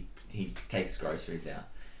takes groceries out,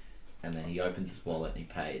 and then he opens his wallet and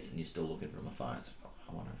he pays, and you're still looking for him on my phone. It's like,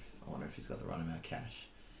 oh, I wonder if he's got the right amount of cash,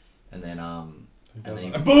 and then he and does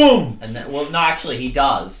then it. Boom! and then, well, no, actually he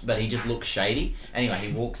does, but he just looks shady. Anyway,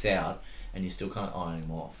 he walks out, and you're still kind of eyeing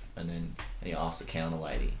him off, and he asks the counter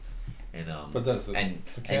lady, and But that's and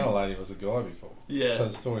the counter lady was a guy before. Yeah. So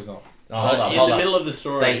the story's not. oh, hold So up, in hold the up. middle of the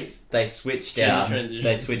story, They switched Change the out. transition.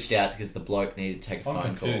 They switched out because the bloke needed to take a I'm phone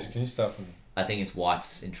confused. call. Can you start from? I think his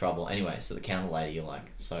wife's in trouble. Anyway, so the counter lady, you're like,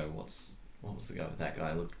 so what was the go with that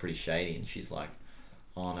guy? Looked pretty shady, and she's like,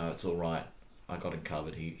 oh no, it's all right. I got him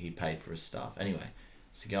covered. He paid for his stuff. Anyway,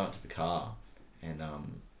 so you go into the car, and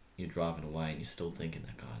you're driving away, and you're still thinking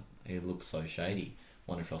that guy. He looks so shady.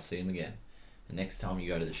 Wonder if I'll see him again. The next time you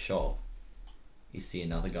go to the shop, you see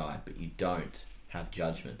another guy, but you don't have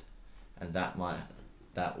judgment, and that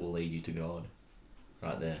will lead you to God,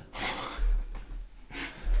 right there.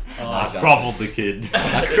 Oh, No I judgment. crumbled the kid.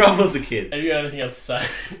 I crumbled the kid. have you got anything else to say?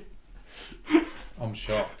 I'm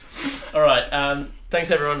shocked. All right.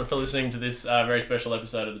 Thanks everyone for listening to this very special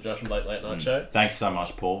episode of the Josh and Blake Late Night Show. Thanks so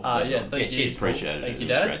much, Paul. Yeah, thank you. cheers, Paul. Appreciate it. Thank you, It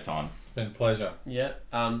was Dad. a great time. It's been a pleasure. Yeah.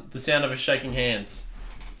 The sound of us shaking hands.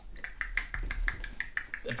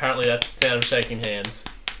 Apparently that's the sound of shaking hands.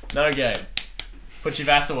 No, Gabe. Put your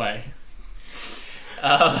Vass away.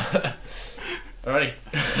 Alrighty.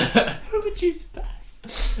 Who would use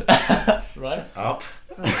fast? Right? Up.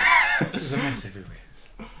 There's a mess everywhere.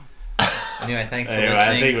 Anyway, thanks for Anyway, I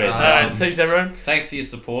listening. think we're Alright, thanks everyone. Thanks for your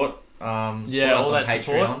support. Support Yeah, us all on that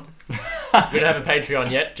Patreon. We don't have a Patreon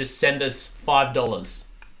yet. Just send us $5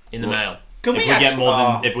 in the Well, mail. Can If we we get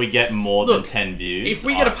actually- more than Look, 10 views, If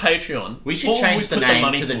we get a Patreon, We should what will change the put name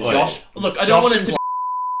money to the towards? Josh. Look, I don't Josh want it and to.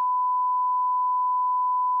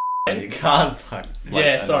 You can't fuck.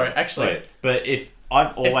 Yeah, sorry. Actually, Wait, but if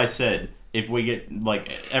I've always said, if we get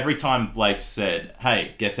like every time Blake said,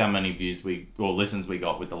 "Hey, guess how many views or listens we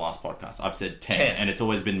got with the last podcast?" I've said 10, and it's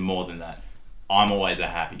always been more than that. I'm always a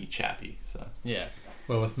happy chappy. So yeah.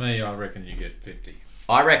 Well, with me, I reckon you get 50.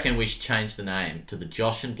 I reckon we should change the name to the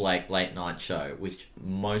Josh and Blake Late Night Show, which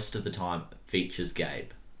most of the time features Gabe.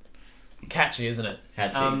 Catchy, isn't it?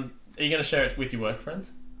 Catchy. Are you going to share it with your work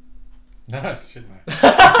friends? No, shit, no.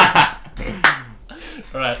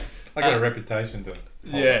 All right. I got a reputation to.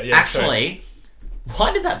 Yeah. Actually,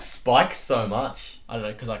 why did that spike so much? I don't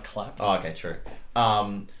know, because I clapped. Oh, okay, true.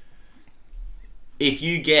 If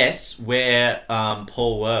you guess where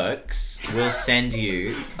Paul works, we'll send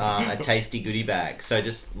you a tasty goodie bag. So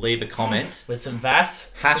just leave a comment. With some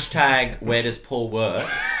Vass. Hashtag where does Paul work?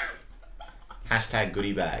 Hashtag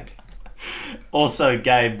goodie bag. Also,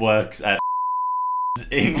 Gabe works at.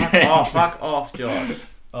 Oh, fuck off, Josh.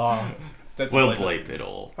 Oh, We'll bleep it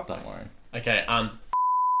all. Don't worry. Okay,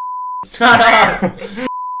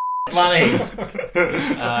 Money.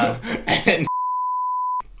 And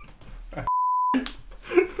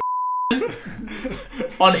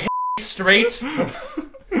on Street.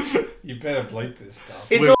 You better bleep this stuff.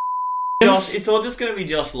 It's all Josh. It's all just gonna be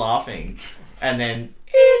Josh laughing, and then.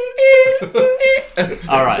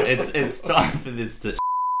 all right, it's time for this to.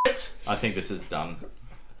 I think this is done.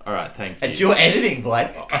 All right, thank you. It's your editing, Blake.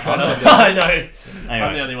 I know. Anyway,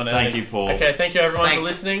 I'm the only one thank editing. you, Paul. Okay, thank you everyone Thanks. for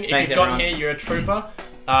listening. If Thanks, you've gotten everyone. here, you're a trooper.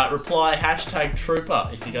 Reply #trooper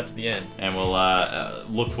if you got to the end. And we'll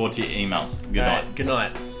look forward to your emails. Good night. Good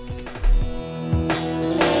night.